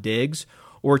Stephon Diggs,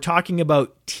 or we're talking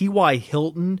about T.Y.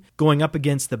 Hilton going up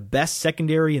against the best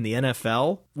secondary in the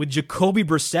NFL with Jacoby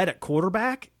Brissett at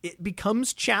quarterback, it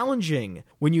becomes challenging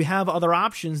when you have other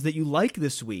options that you like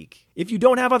this week. If you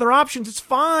don't have other options, it's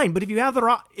fine. But if you have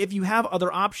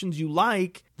other options you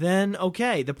like, then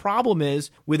okay. The problem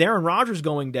is with Aaron Rodgers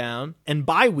going down and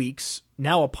bye weeks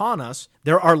now upon us,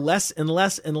 there are less and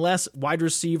less and less wide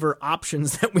receiver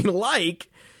options that we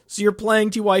like. So you're playing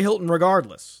T.Y. Hilton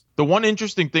regardless. The one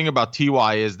interesting thing about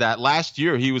T.Y. is that last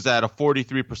year he was at a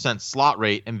 43% slot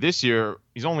rate, and this year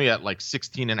he's only at like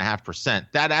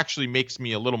 16.5%. That actually makes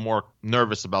me a little more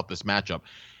nervous about this matchup.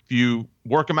 If you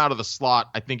work him out of the slot,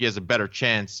 I think he has a better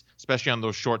chance, especially on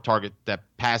those short target that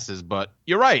passes. But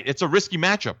you're right, it's a risky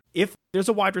matchup. If there's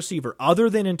a wide receiver other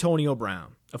than Antonio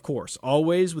Brown, of course,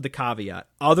 always with the caveat,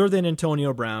 other than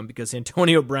Antonio Brown, because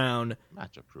Antonio Brown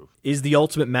matchup proof is the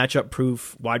ultimate matchup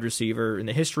proof wide receiver in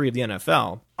the history of the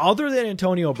NFL. Other than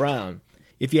Antonio Brown,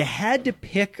 if you had to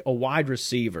pick a wide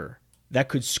receiver that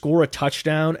could score a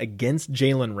touchdown against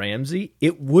Jalen Ramsey,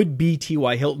 it would be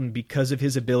T.Y. Hilton because of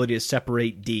his ability to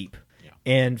separate deep. Yeah.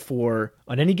 And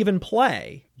on any given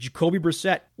play, Jacoby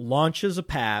Brissett launches a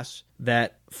pass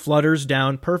that flutters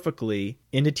down perfectly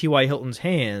into T.Y. Hilton's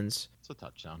hands. It's a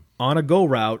touchdown. On a go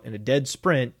route and a dead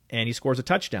sprint, and he scores a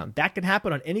touchdown. That can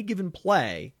happen on any given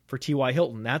play for T.Y.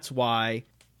 Hilton. That's why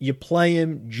you play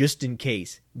him just in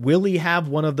case. Will he have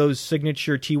one of those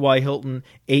signature T.Y. Hilton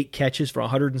 8 catches for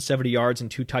 170 yards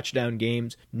and 2 touchdown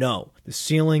games? No. The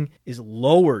ceiling is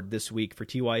lowered this week for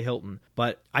T.Y. Hilton,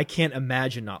 but I can't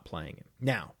imagine not playing him.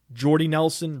 Now, Jordy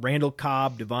Nelson, Randall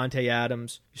Cobb, Devontae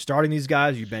Adams. You starting these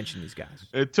guys or you benching these guys?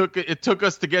 It took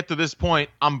us to get to this point.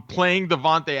 I'm playing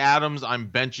Devontae Adams. I'm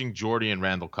benching Jordy and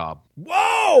Randall Cobb.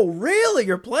 Whoa, really?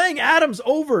 You're playing Adams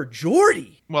over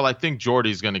Jordy? Well, I think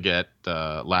Jordy's going to get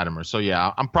Latimer. So,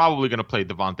 yeah, I'm probably going to play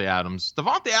Devontae Adams.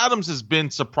 Devontae Adams has been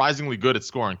surprisingly good at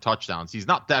scoring touchdowns. He's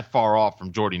not that far off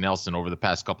from Jordy Nelson over the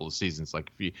past couple of seasons,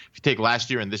 like if you take last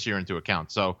year and this year into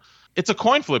account. So it's a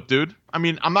coin flip, dude. I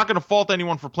mean, I'm not going to fault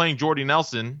anyone for playing Jordy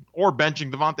Nelson or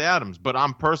benching Devontae Adams, but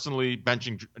I'm personally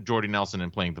benching Jordy Nelson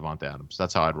and playing Devontae Adams.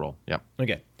 That's how I'd roll. Yep.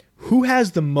 Okay. Who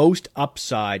has the most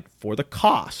upside for the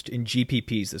cost in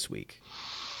GPPs this week?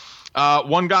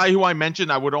 One guy who I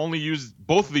mentioned, I would only use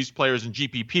both of these players in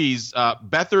GPPs.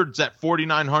 Beathard's at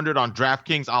 4,900 on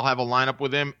DraftKings. I'll have a lineup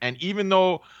with him. And even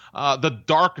though the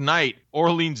Dark Knight,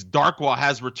 Orleans Darkwa,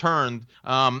 has returned,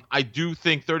 I do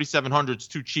think 3,700 is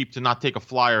too cheap to not take a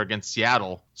flyer against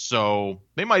Seattle. So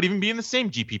they might even be in the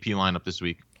same GPP lineup this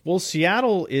week. Well,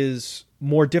 Seattle is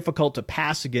more difficult to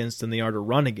pass against than they are to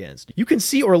run against. You can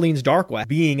see Orleans Darkwa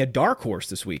being a dark horse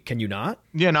this week, can you not?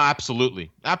 Yeah, no,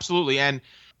 absolutely. Absolutely. And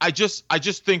I just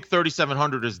think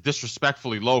 3,700 is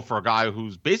disrespectfully low for a guy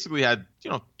who's basically had,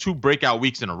 2 breakout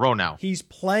weeks in a row now. He's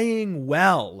playing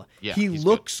well. Yeah, he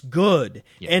looks good.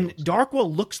 Yeah, and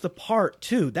Darkwa looks the part,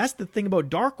 too. That's the thing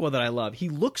about Darkwa that I love. He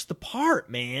looks the part,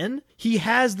 man. He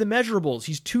has the measurables.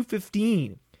 He's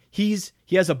 215. He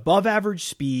has above average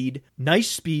speed, nice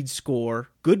speed score,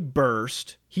 good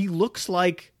burst. He looks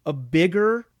like a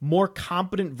bigger, more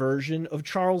competent version of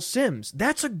Charles Sims.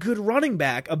 That's a good running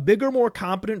back. A bigger, more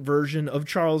competent version of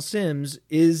Charles Sims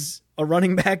is a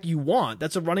running back you want.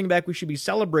 That's a running back we should be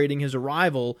celebrating his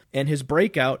arrival and his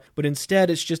breakout, but instead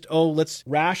it's just, let's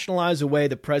rationalize away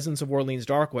the presence of Orleans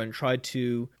Darkwa and try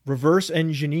to reverse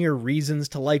engineer reasons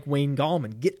to like Wayne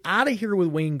Gallman. Get out of here with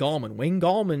Wayne Gallman. Wayne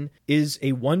Gallman is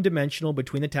a one-dimensional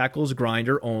between the tackles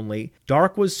grinder only.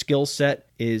 Darkwa's skill set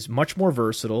is much more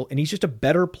versatile, and he's just a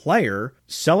better player.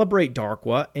 Celebrate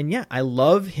Darkwa, and yeah, I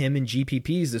love him in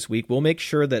GPPs this week. We'll make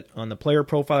sure that on the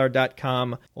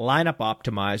playerprofiler.com lineup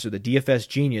optimizer, the DFS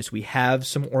Genius, we have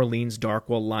some Orleans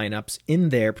Darkwa lineups in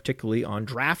there, particularly on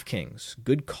DraftKings.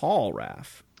 Good call,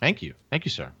 Raf. Thank you. Thank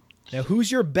you, sir. Now,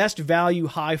 who's your best value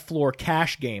high floor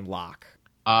cash game lock?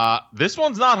 This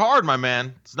one's not hard, my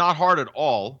man. It's not hard at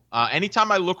all.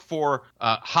 Anytime I look for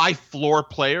high floor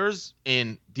players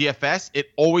in DFS,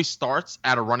 it always starts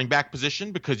at a running back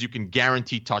position because you can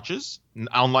guarantee touches.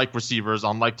 Unlike receivers,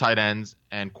 unlike tight ends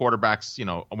and quarterbacks,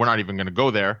 we're not even going to go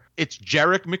there. It's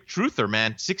Jerick McTruther,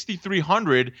 man.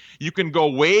 6,300. You can go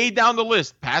way down the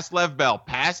list, past Lev Bell,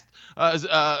 past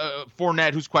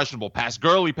Fournette, who's questionable, past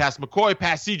Gurley, past McCoy,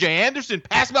 past C.J. Anderson,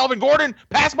 past Melvin Gordon,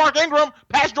 past Mark Ingram,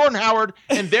 past Jordan Howard,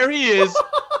 and there he is,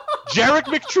 Jerick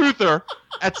McTruther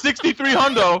at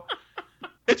 6,300.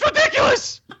 It's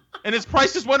ridiculous. And his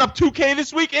prices went up $2K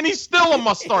this week, and he's still a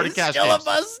must-start in cash. Still games. a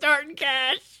must-start in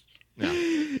cash. Yeah.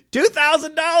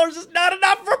 $2,000 is not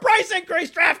enough for a price increase,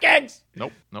 DraftKings.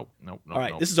 Nope. All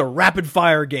right, this is a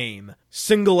rapid-fire game.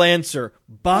 Single answer.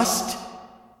 Bust,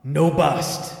 no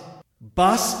bust.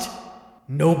 Bust,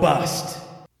 no bust.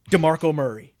 DeMarco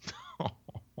Murray.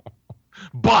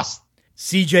 Bust.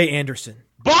 C.J. Anderson.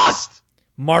 Bust.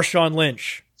 Marshawn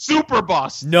Lynch. Super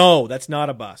bust. No, that's not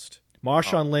a bust.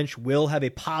 Marshawn Lynch will have a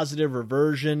positive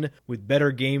reversion with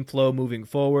better game flow moving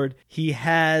forward. He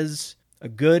has a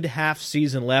good half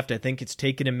season left. I think it's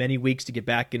taken him many weeks to get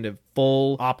back into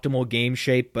full optimal game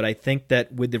shape, but I think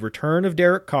that with the return of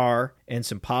Derek Carr and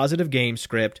some positive game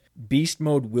script, beast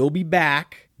mode will be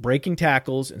back, breaking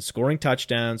tackles and scoring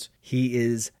touchdowns. He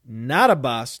is not a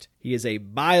bust. He is a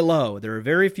buy low. There are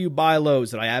very few buy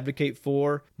lows that I advocate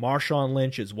for. Marshawn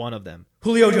Lynch is one of them.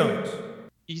 Julio Jones.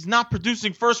 He's not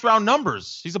producing first-round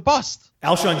numbers. He's a bust.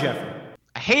 Alshon Jeffrey.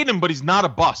 I hate him, but he's not a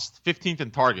bust. 15th in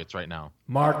targets right now.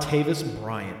 Martavis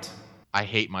Bryant. I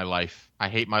hate my life.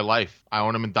 I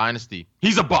own him in Dynasty.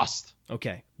 He's a bust.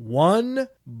 Okay. One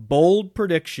bold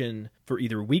prediction for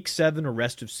either week 7 or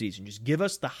rest of season. Just give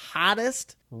us the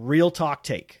hottest real talk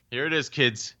take. Here it is,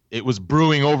 kids. It was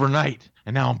brewing overnight,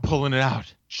 and now I'm pulling it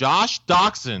out. Josh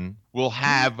Doxson will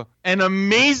have an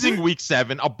amazing week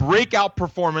 7, a breakout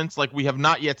performance like we have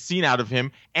not yet seen out of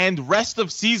him, and rest of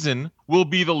season will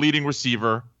be the leading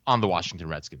receiver on the Washington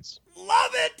Redskins.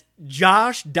 Love it!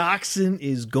 Josh Doxson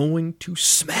is going to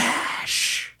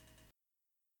smash.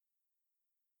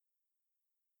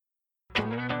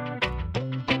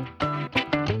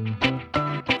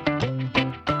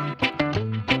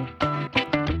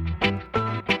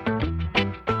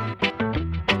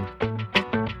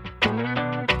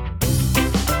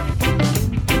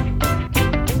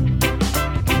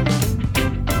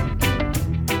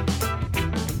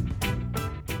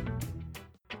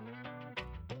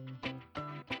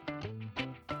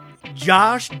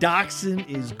 Josh Doxson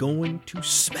is going to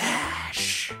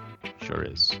smash. Sure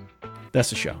is. That's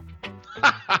the show.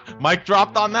 Mike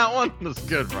dropped on that one? That's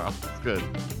good, bro. That's good.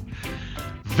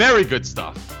 Very good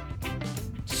stuff.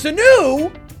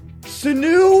 Sanu,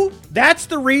 that's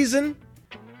the reason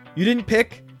you didn't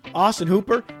pick Austin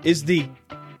Hooper, is the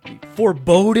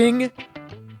foreboding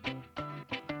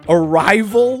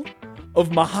arrival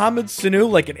of Mohamed Sanu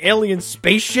like an alien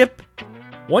spaceship.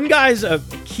 One guy's a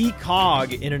key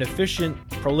cog in an efficient,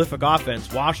 prolific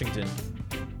offense, Washington.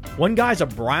 One guy's a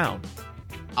Brown.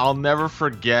 I'll never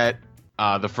forget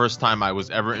the first time I was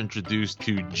ever introduced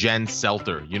to Jen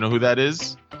Selter. You know who that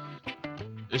is?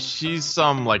 She's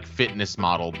some like fitness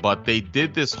model, but they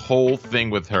did this whole thing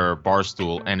with her,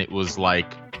 Barstool, and it was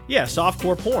like... Yeah,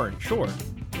 softcore porn, sure.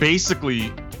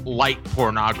 Basically light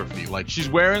pornography. Like, she's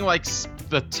wearing like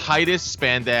the tightest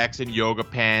spandex and yoga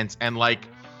pants, and like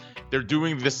they're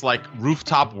doing this like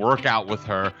rooftop workout with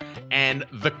her, and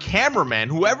the cameraman,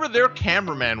 whoever their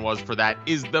cameraman was for that,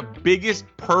 is the biggest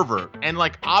pervert. And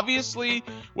like, obviously,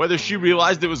 whether she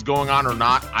realized it was going on or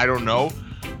not, I don't know,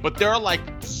 but there are like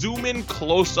zoom in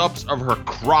close-ups of her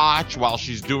crotch while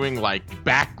she's doing like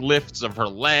back lifts of her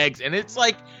legs, and it's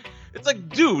like,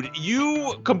 dude,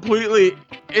 you completely,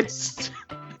 it's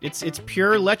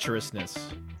pure lecherousness.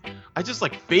 I just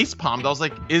like face palmed. I was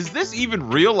like, is this even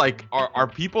real? Like, are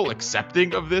people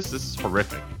accepting of this? This is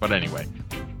horrific. But anyway.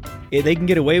 They can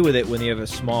get away with it when they have a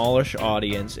smallish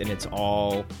audience and it's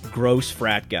all gross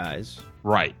frat guys.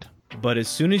 Right. But as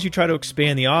soon as you try to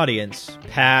expand the audience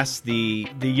past the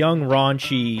young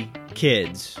raunchy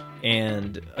kids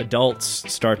and adults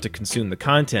start to consume the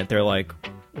content, they're like,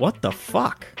 what the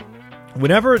fuck?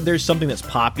 Whenever there's something that's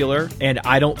popular and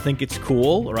I don't think it's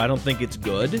cool or I don't think it's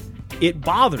good, it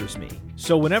bothers me.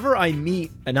 So whenever I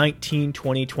meet a 19,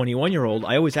 20, 21-year-old,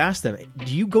 I always ask them,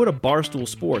 do you go to Barstool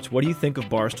Sports? What do you think of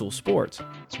Barstool Sports?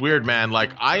 It's weird, man. Like,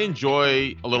 I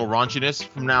enjoy a little raunchiness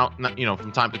from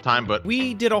time to time, but...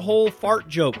 We did a whole fart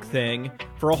joke thing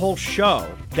for a whole show.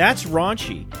 That's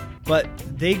raunchy. But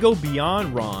they go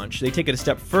beyond raunch. They take it a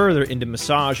step further into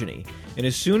misogyny. And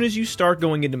as soon as you start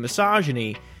going into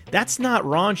misogyny, that's not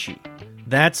raunchy.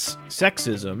 That's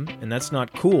sexism, and that's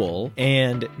not cool.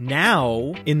 And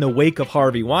now, in the wake of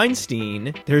Harvey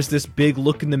Weinstein, there's this big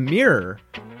look in the mirror.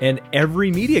 And every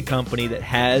media company that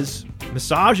has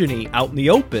misogyny out in the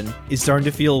open is starting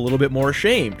to feel a little bit more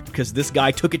ashamed because this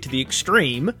guy took it to the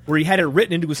extreme where he had it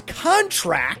written into his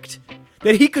contract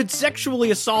that he could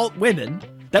sexually assault women.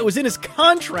 That was in his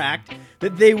contract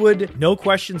that they would, no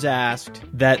questions asked,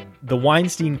 that the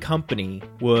Weinstein Company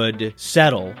would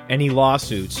settle any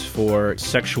lawsuits for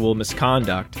sexual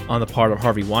misconduct on the part of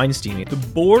Harvey Weinstein. The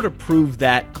board approved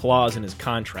that clause in his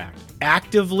contract.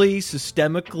 Actively,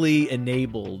 systemically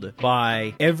enabled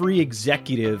by every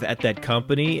executive at that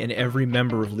company and every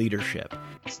member of leadership.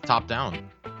 It's top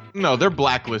down. No, they're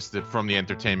blacklisted from the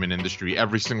entertainment industry.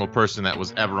 Every single person that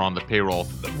was ever on the payroll.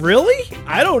 Really?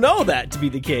 I don't know that to be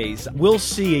the case. We'll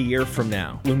see a year from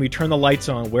now. When we turn the lights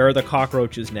on, where are the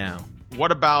cockroaches now?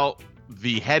 What about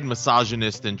the head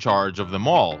misogynist in charge of them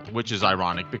all? Which is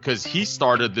ironic because he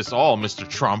started this all, Mr.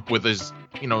 Trump, with his,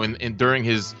 during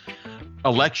his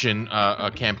election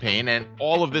campaign, and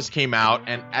all of this came out,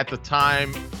 and at the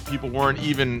time, people weren't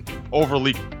even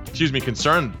overly,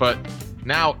 concerned, but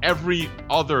now every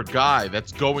other guy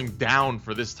that's going down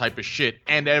for this type of shit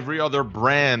and every other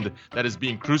brand that is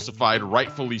being crucified,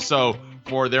 rightfully so,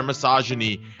 for their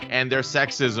misogyny and their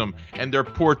sexism and their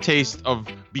poor taste of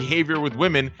behavior with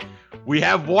women, we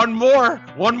have one more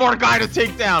guy to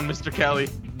take down, Mr. Kelly.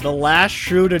 The last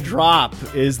shoe to drop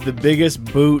is the biggest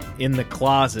boot in the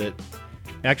closet.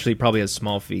 Actually, he probably has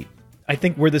small feet. I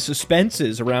think where the suspense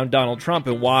is around Donald Trump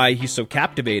and why he's so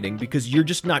captivating, because you're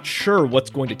just not sure what's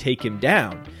going to take him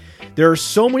down. There are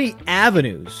so many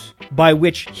avenues by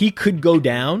which he could go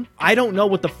down. I don't know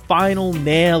what the final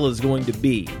nail is going to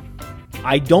be.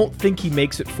 I don't think he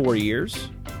makes it 4 years,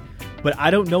 but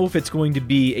I don't know if it's going to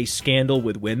be a scandal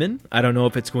with women. I don't know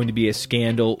if it's going to be a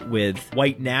scandal with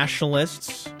white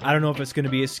nationalists. I don't know if it's going to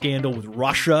be a scandal with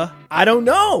Russia. I don't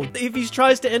know. If he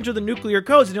tries to enter the nuclear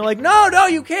codes and you're like, no,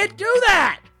 you can't do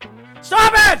that.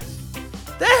 Stop it.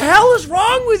 The hell is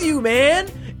wrong with you, man?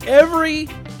 Every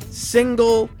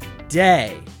single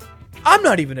day. I'm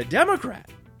not even a Democrat.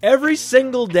 Every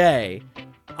single day,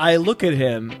 I look at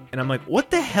him and I'm like,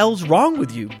 what the hell's wrong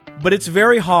with you? But it's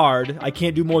very hard. I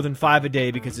can't do more than 5 a day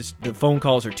because the phone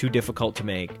calls are too difficult to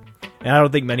make. And I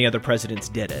don't think many other presidents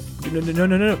did it.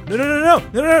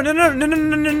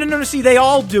 No. See, they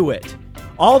all do it.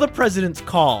 All the presidents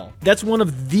call. That's one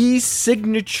of the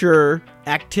signature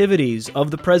activities of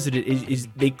the president is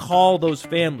they call those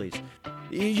families.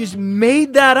 You just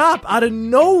made that up out of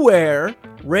nowhere.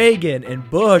 Reagan and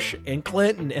Bush and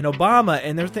Clinton and Obama,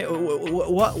 and they're thinking,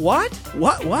 what?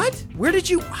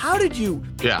 How did you?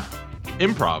 Yeah,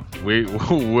 improv.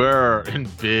 We're in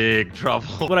big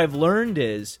trouble. What I've learned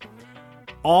is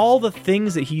all the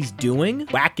things that he's doing,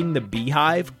 whacking the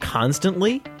beehive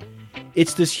constantly,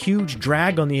 it's this huge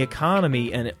drag on the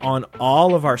economy and on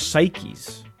all of our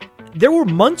psyches. There were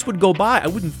months would go by, I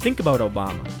wouldn't think about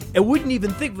Obama. I wouldn't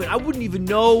even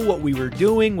know what we were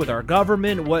doing with our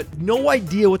government, no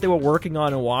idea what they were working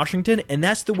on in Washington, and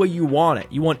that's the way you want it.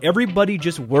 You want everybody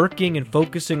just working and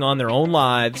focusing on their own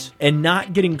lives and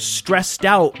not getting stressed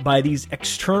out by these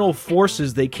external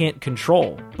forces they can't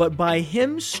control. But by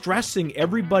him stressing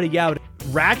everybody out,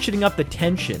 ratcheting up the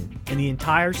tension in the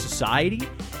entire society,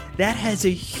 that has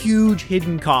a huge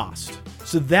hidden cost.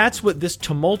 So that's what this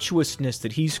tumultuousness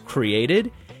that he's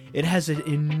created, it has an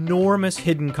enormous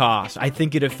hidden cost. I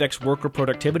think it affects worker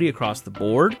productivity across the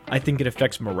board. I think it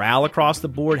affects morale across the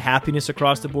board, happiness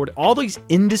across the board. All these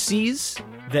indices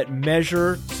that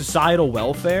measure societal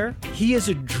welfare, he is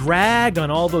a drag on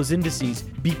all those indices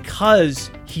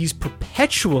because he's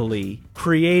perpetually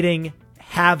creating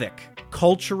havoc,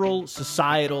 cultural,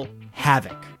 societal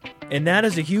havoc. And that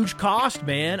is a huge cost,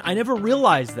 man. I never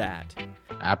realized that.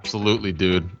 Absolutely,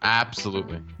 dude.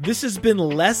 Absolutely. This has been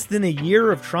less than a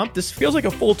year of Trump. This feels like a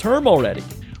full term already.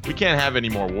 We can't have any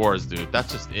more wars, dude.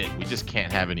 That's just it. We just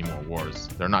can't have any more wars.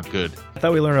 They're not good. I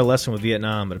thought we learned a lesson with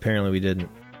Vietnam, but apparently we didn't.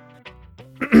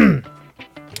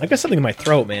 I've got something in my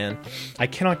throat, man. I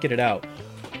cannot get it out.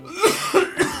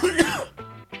 I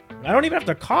don't even have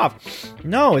to cough.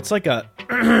 No, it's like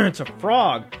it's a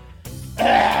frog.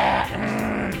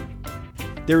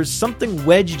 There's something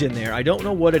wedged in there. I don't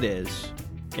know what it is.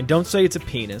 And don't say it's a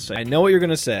penis. I know what you're going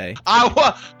to say. I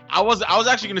was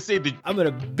actually going to say I'm going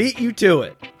to beat you to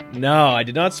it. No, I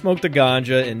did not smoke the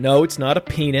ganja, and no, it's not a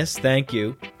penis. Thank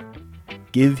you.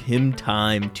 Give him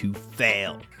time to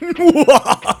fail.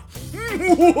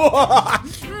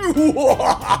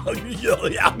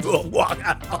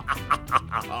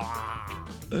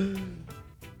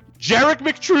 Jarek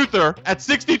McTruther at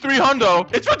 63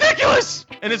 hundo. It's ridiculous!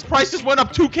 And his prices went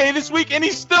up $2K this week, and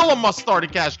he's still a must-start in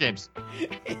cash games.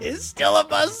 He's still a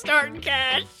must-start in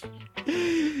cash.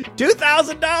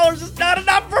 $2,000 is not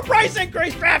enough for a price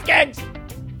increase, DraftKings.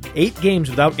 8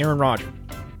 games without Aaron Rodgers.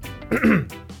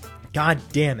 God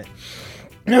damn it.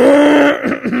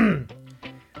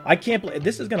 I can't believe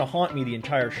this is going to haunt me the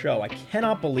entire show. I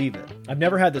cannot believe it. I've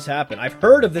never had this happen. I've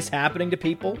heard of this happening to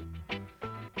people.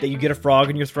 That you get a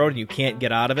frog in your throat and you can't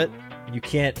get out of it. You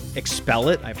can't expel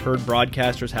it. I've heard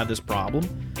broadcasters have this problem.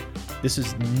 This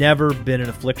has never been an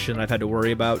affliction I've had to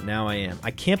worry about. Now I am. I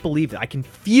can't believe it. I can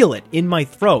feel it in my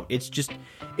throat. It just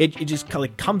kind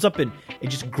of comes up and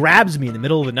it just grabs me in the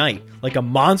middle of the night like a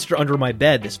monster under my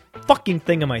bed. This fucking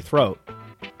thing in my throat.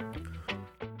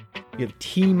 You have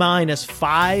T-minus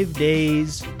 5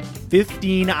 days,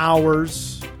 15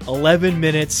 hours, 11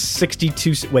 minutes,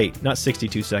 42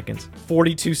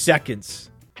 seconds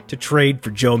to trade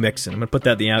for Joe Mixon. I'm going to put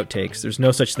that in the outtakes. There's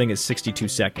no such thing as 62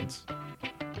 seconds.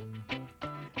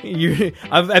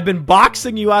 I've been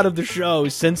boxing you out of the show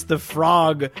since the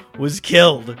frog was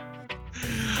killed.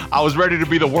 I was ready to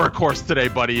be the workhorse today,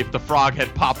 buddy, if the frog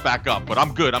had popped back up. But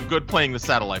I'm good. I'm good playing the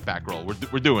satellite back roll.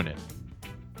 We're doing it.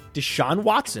 Deshaun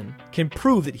Watson can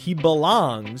prove that he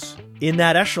belongs in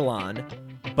that echelon,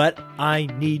 but I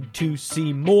need to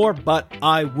see more. But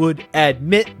I would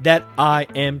admit that I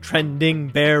am trending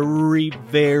very,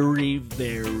 very,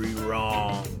 very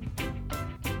wrong.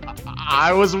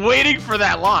 I was waiting for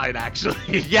that line, actually.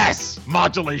 Yes,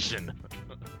 modulation.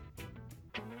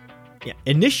 Yeah,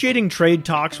 initiating trade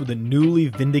talks with a newly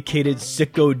vindicated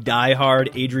sicko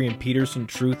diehard Adrian Peterson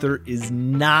truther is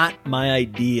not my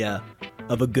idea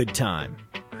of a good time.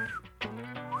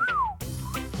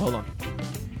 Hold on.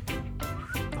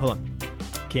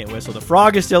 Can't whistle. The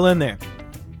frog is still in there.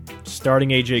 Starting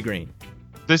AJ Green.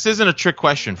 This isn't a trick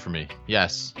question for me.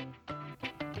 Yes.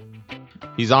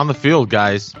 He's on the field,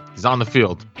 guys. He's on the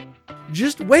field.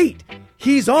 Just wait.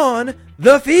 He's on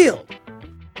the field.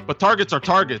 But targets are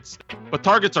targets.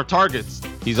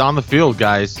 He's on the field,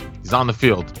 guys. He's on the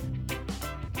field.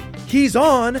 He's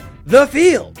on the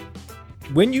field.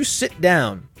 When you sit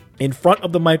down in front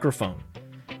of the microphone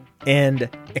and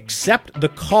accept the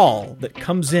call that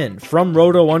comes in from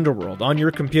Roto Underworld on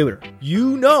your computer,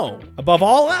 you know, above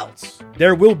all else,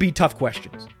 there will be tough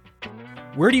questions.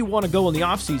 Where do you want to go in the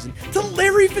offseason? To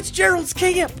Larry Fitzgerald's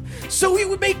camp. So it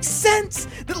would make sense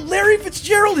that Larry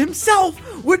Fitzgerald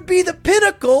himself would be the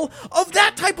pinnacle of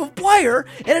that type of player.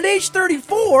 And at age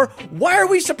 34, why are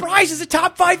we surprised as a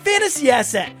top 5 fantasy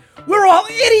asset? We're all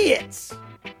idiots.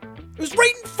 It was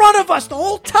right in front of us the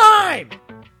whole time.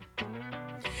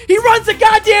 He runs a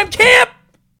goddamn camp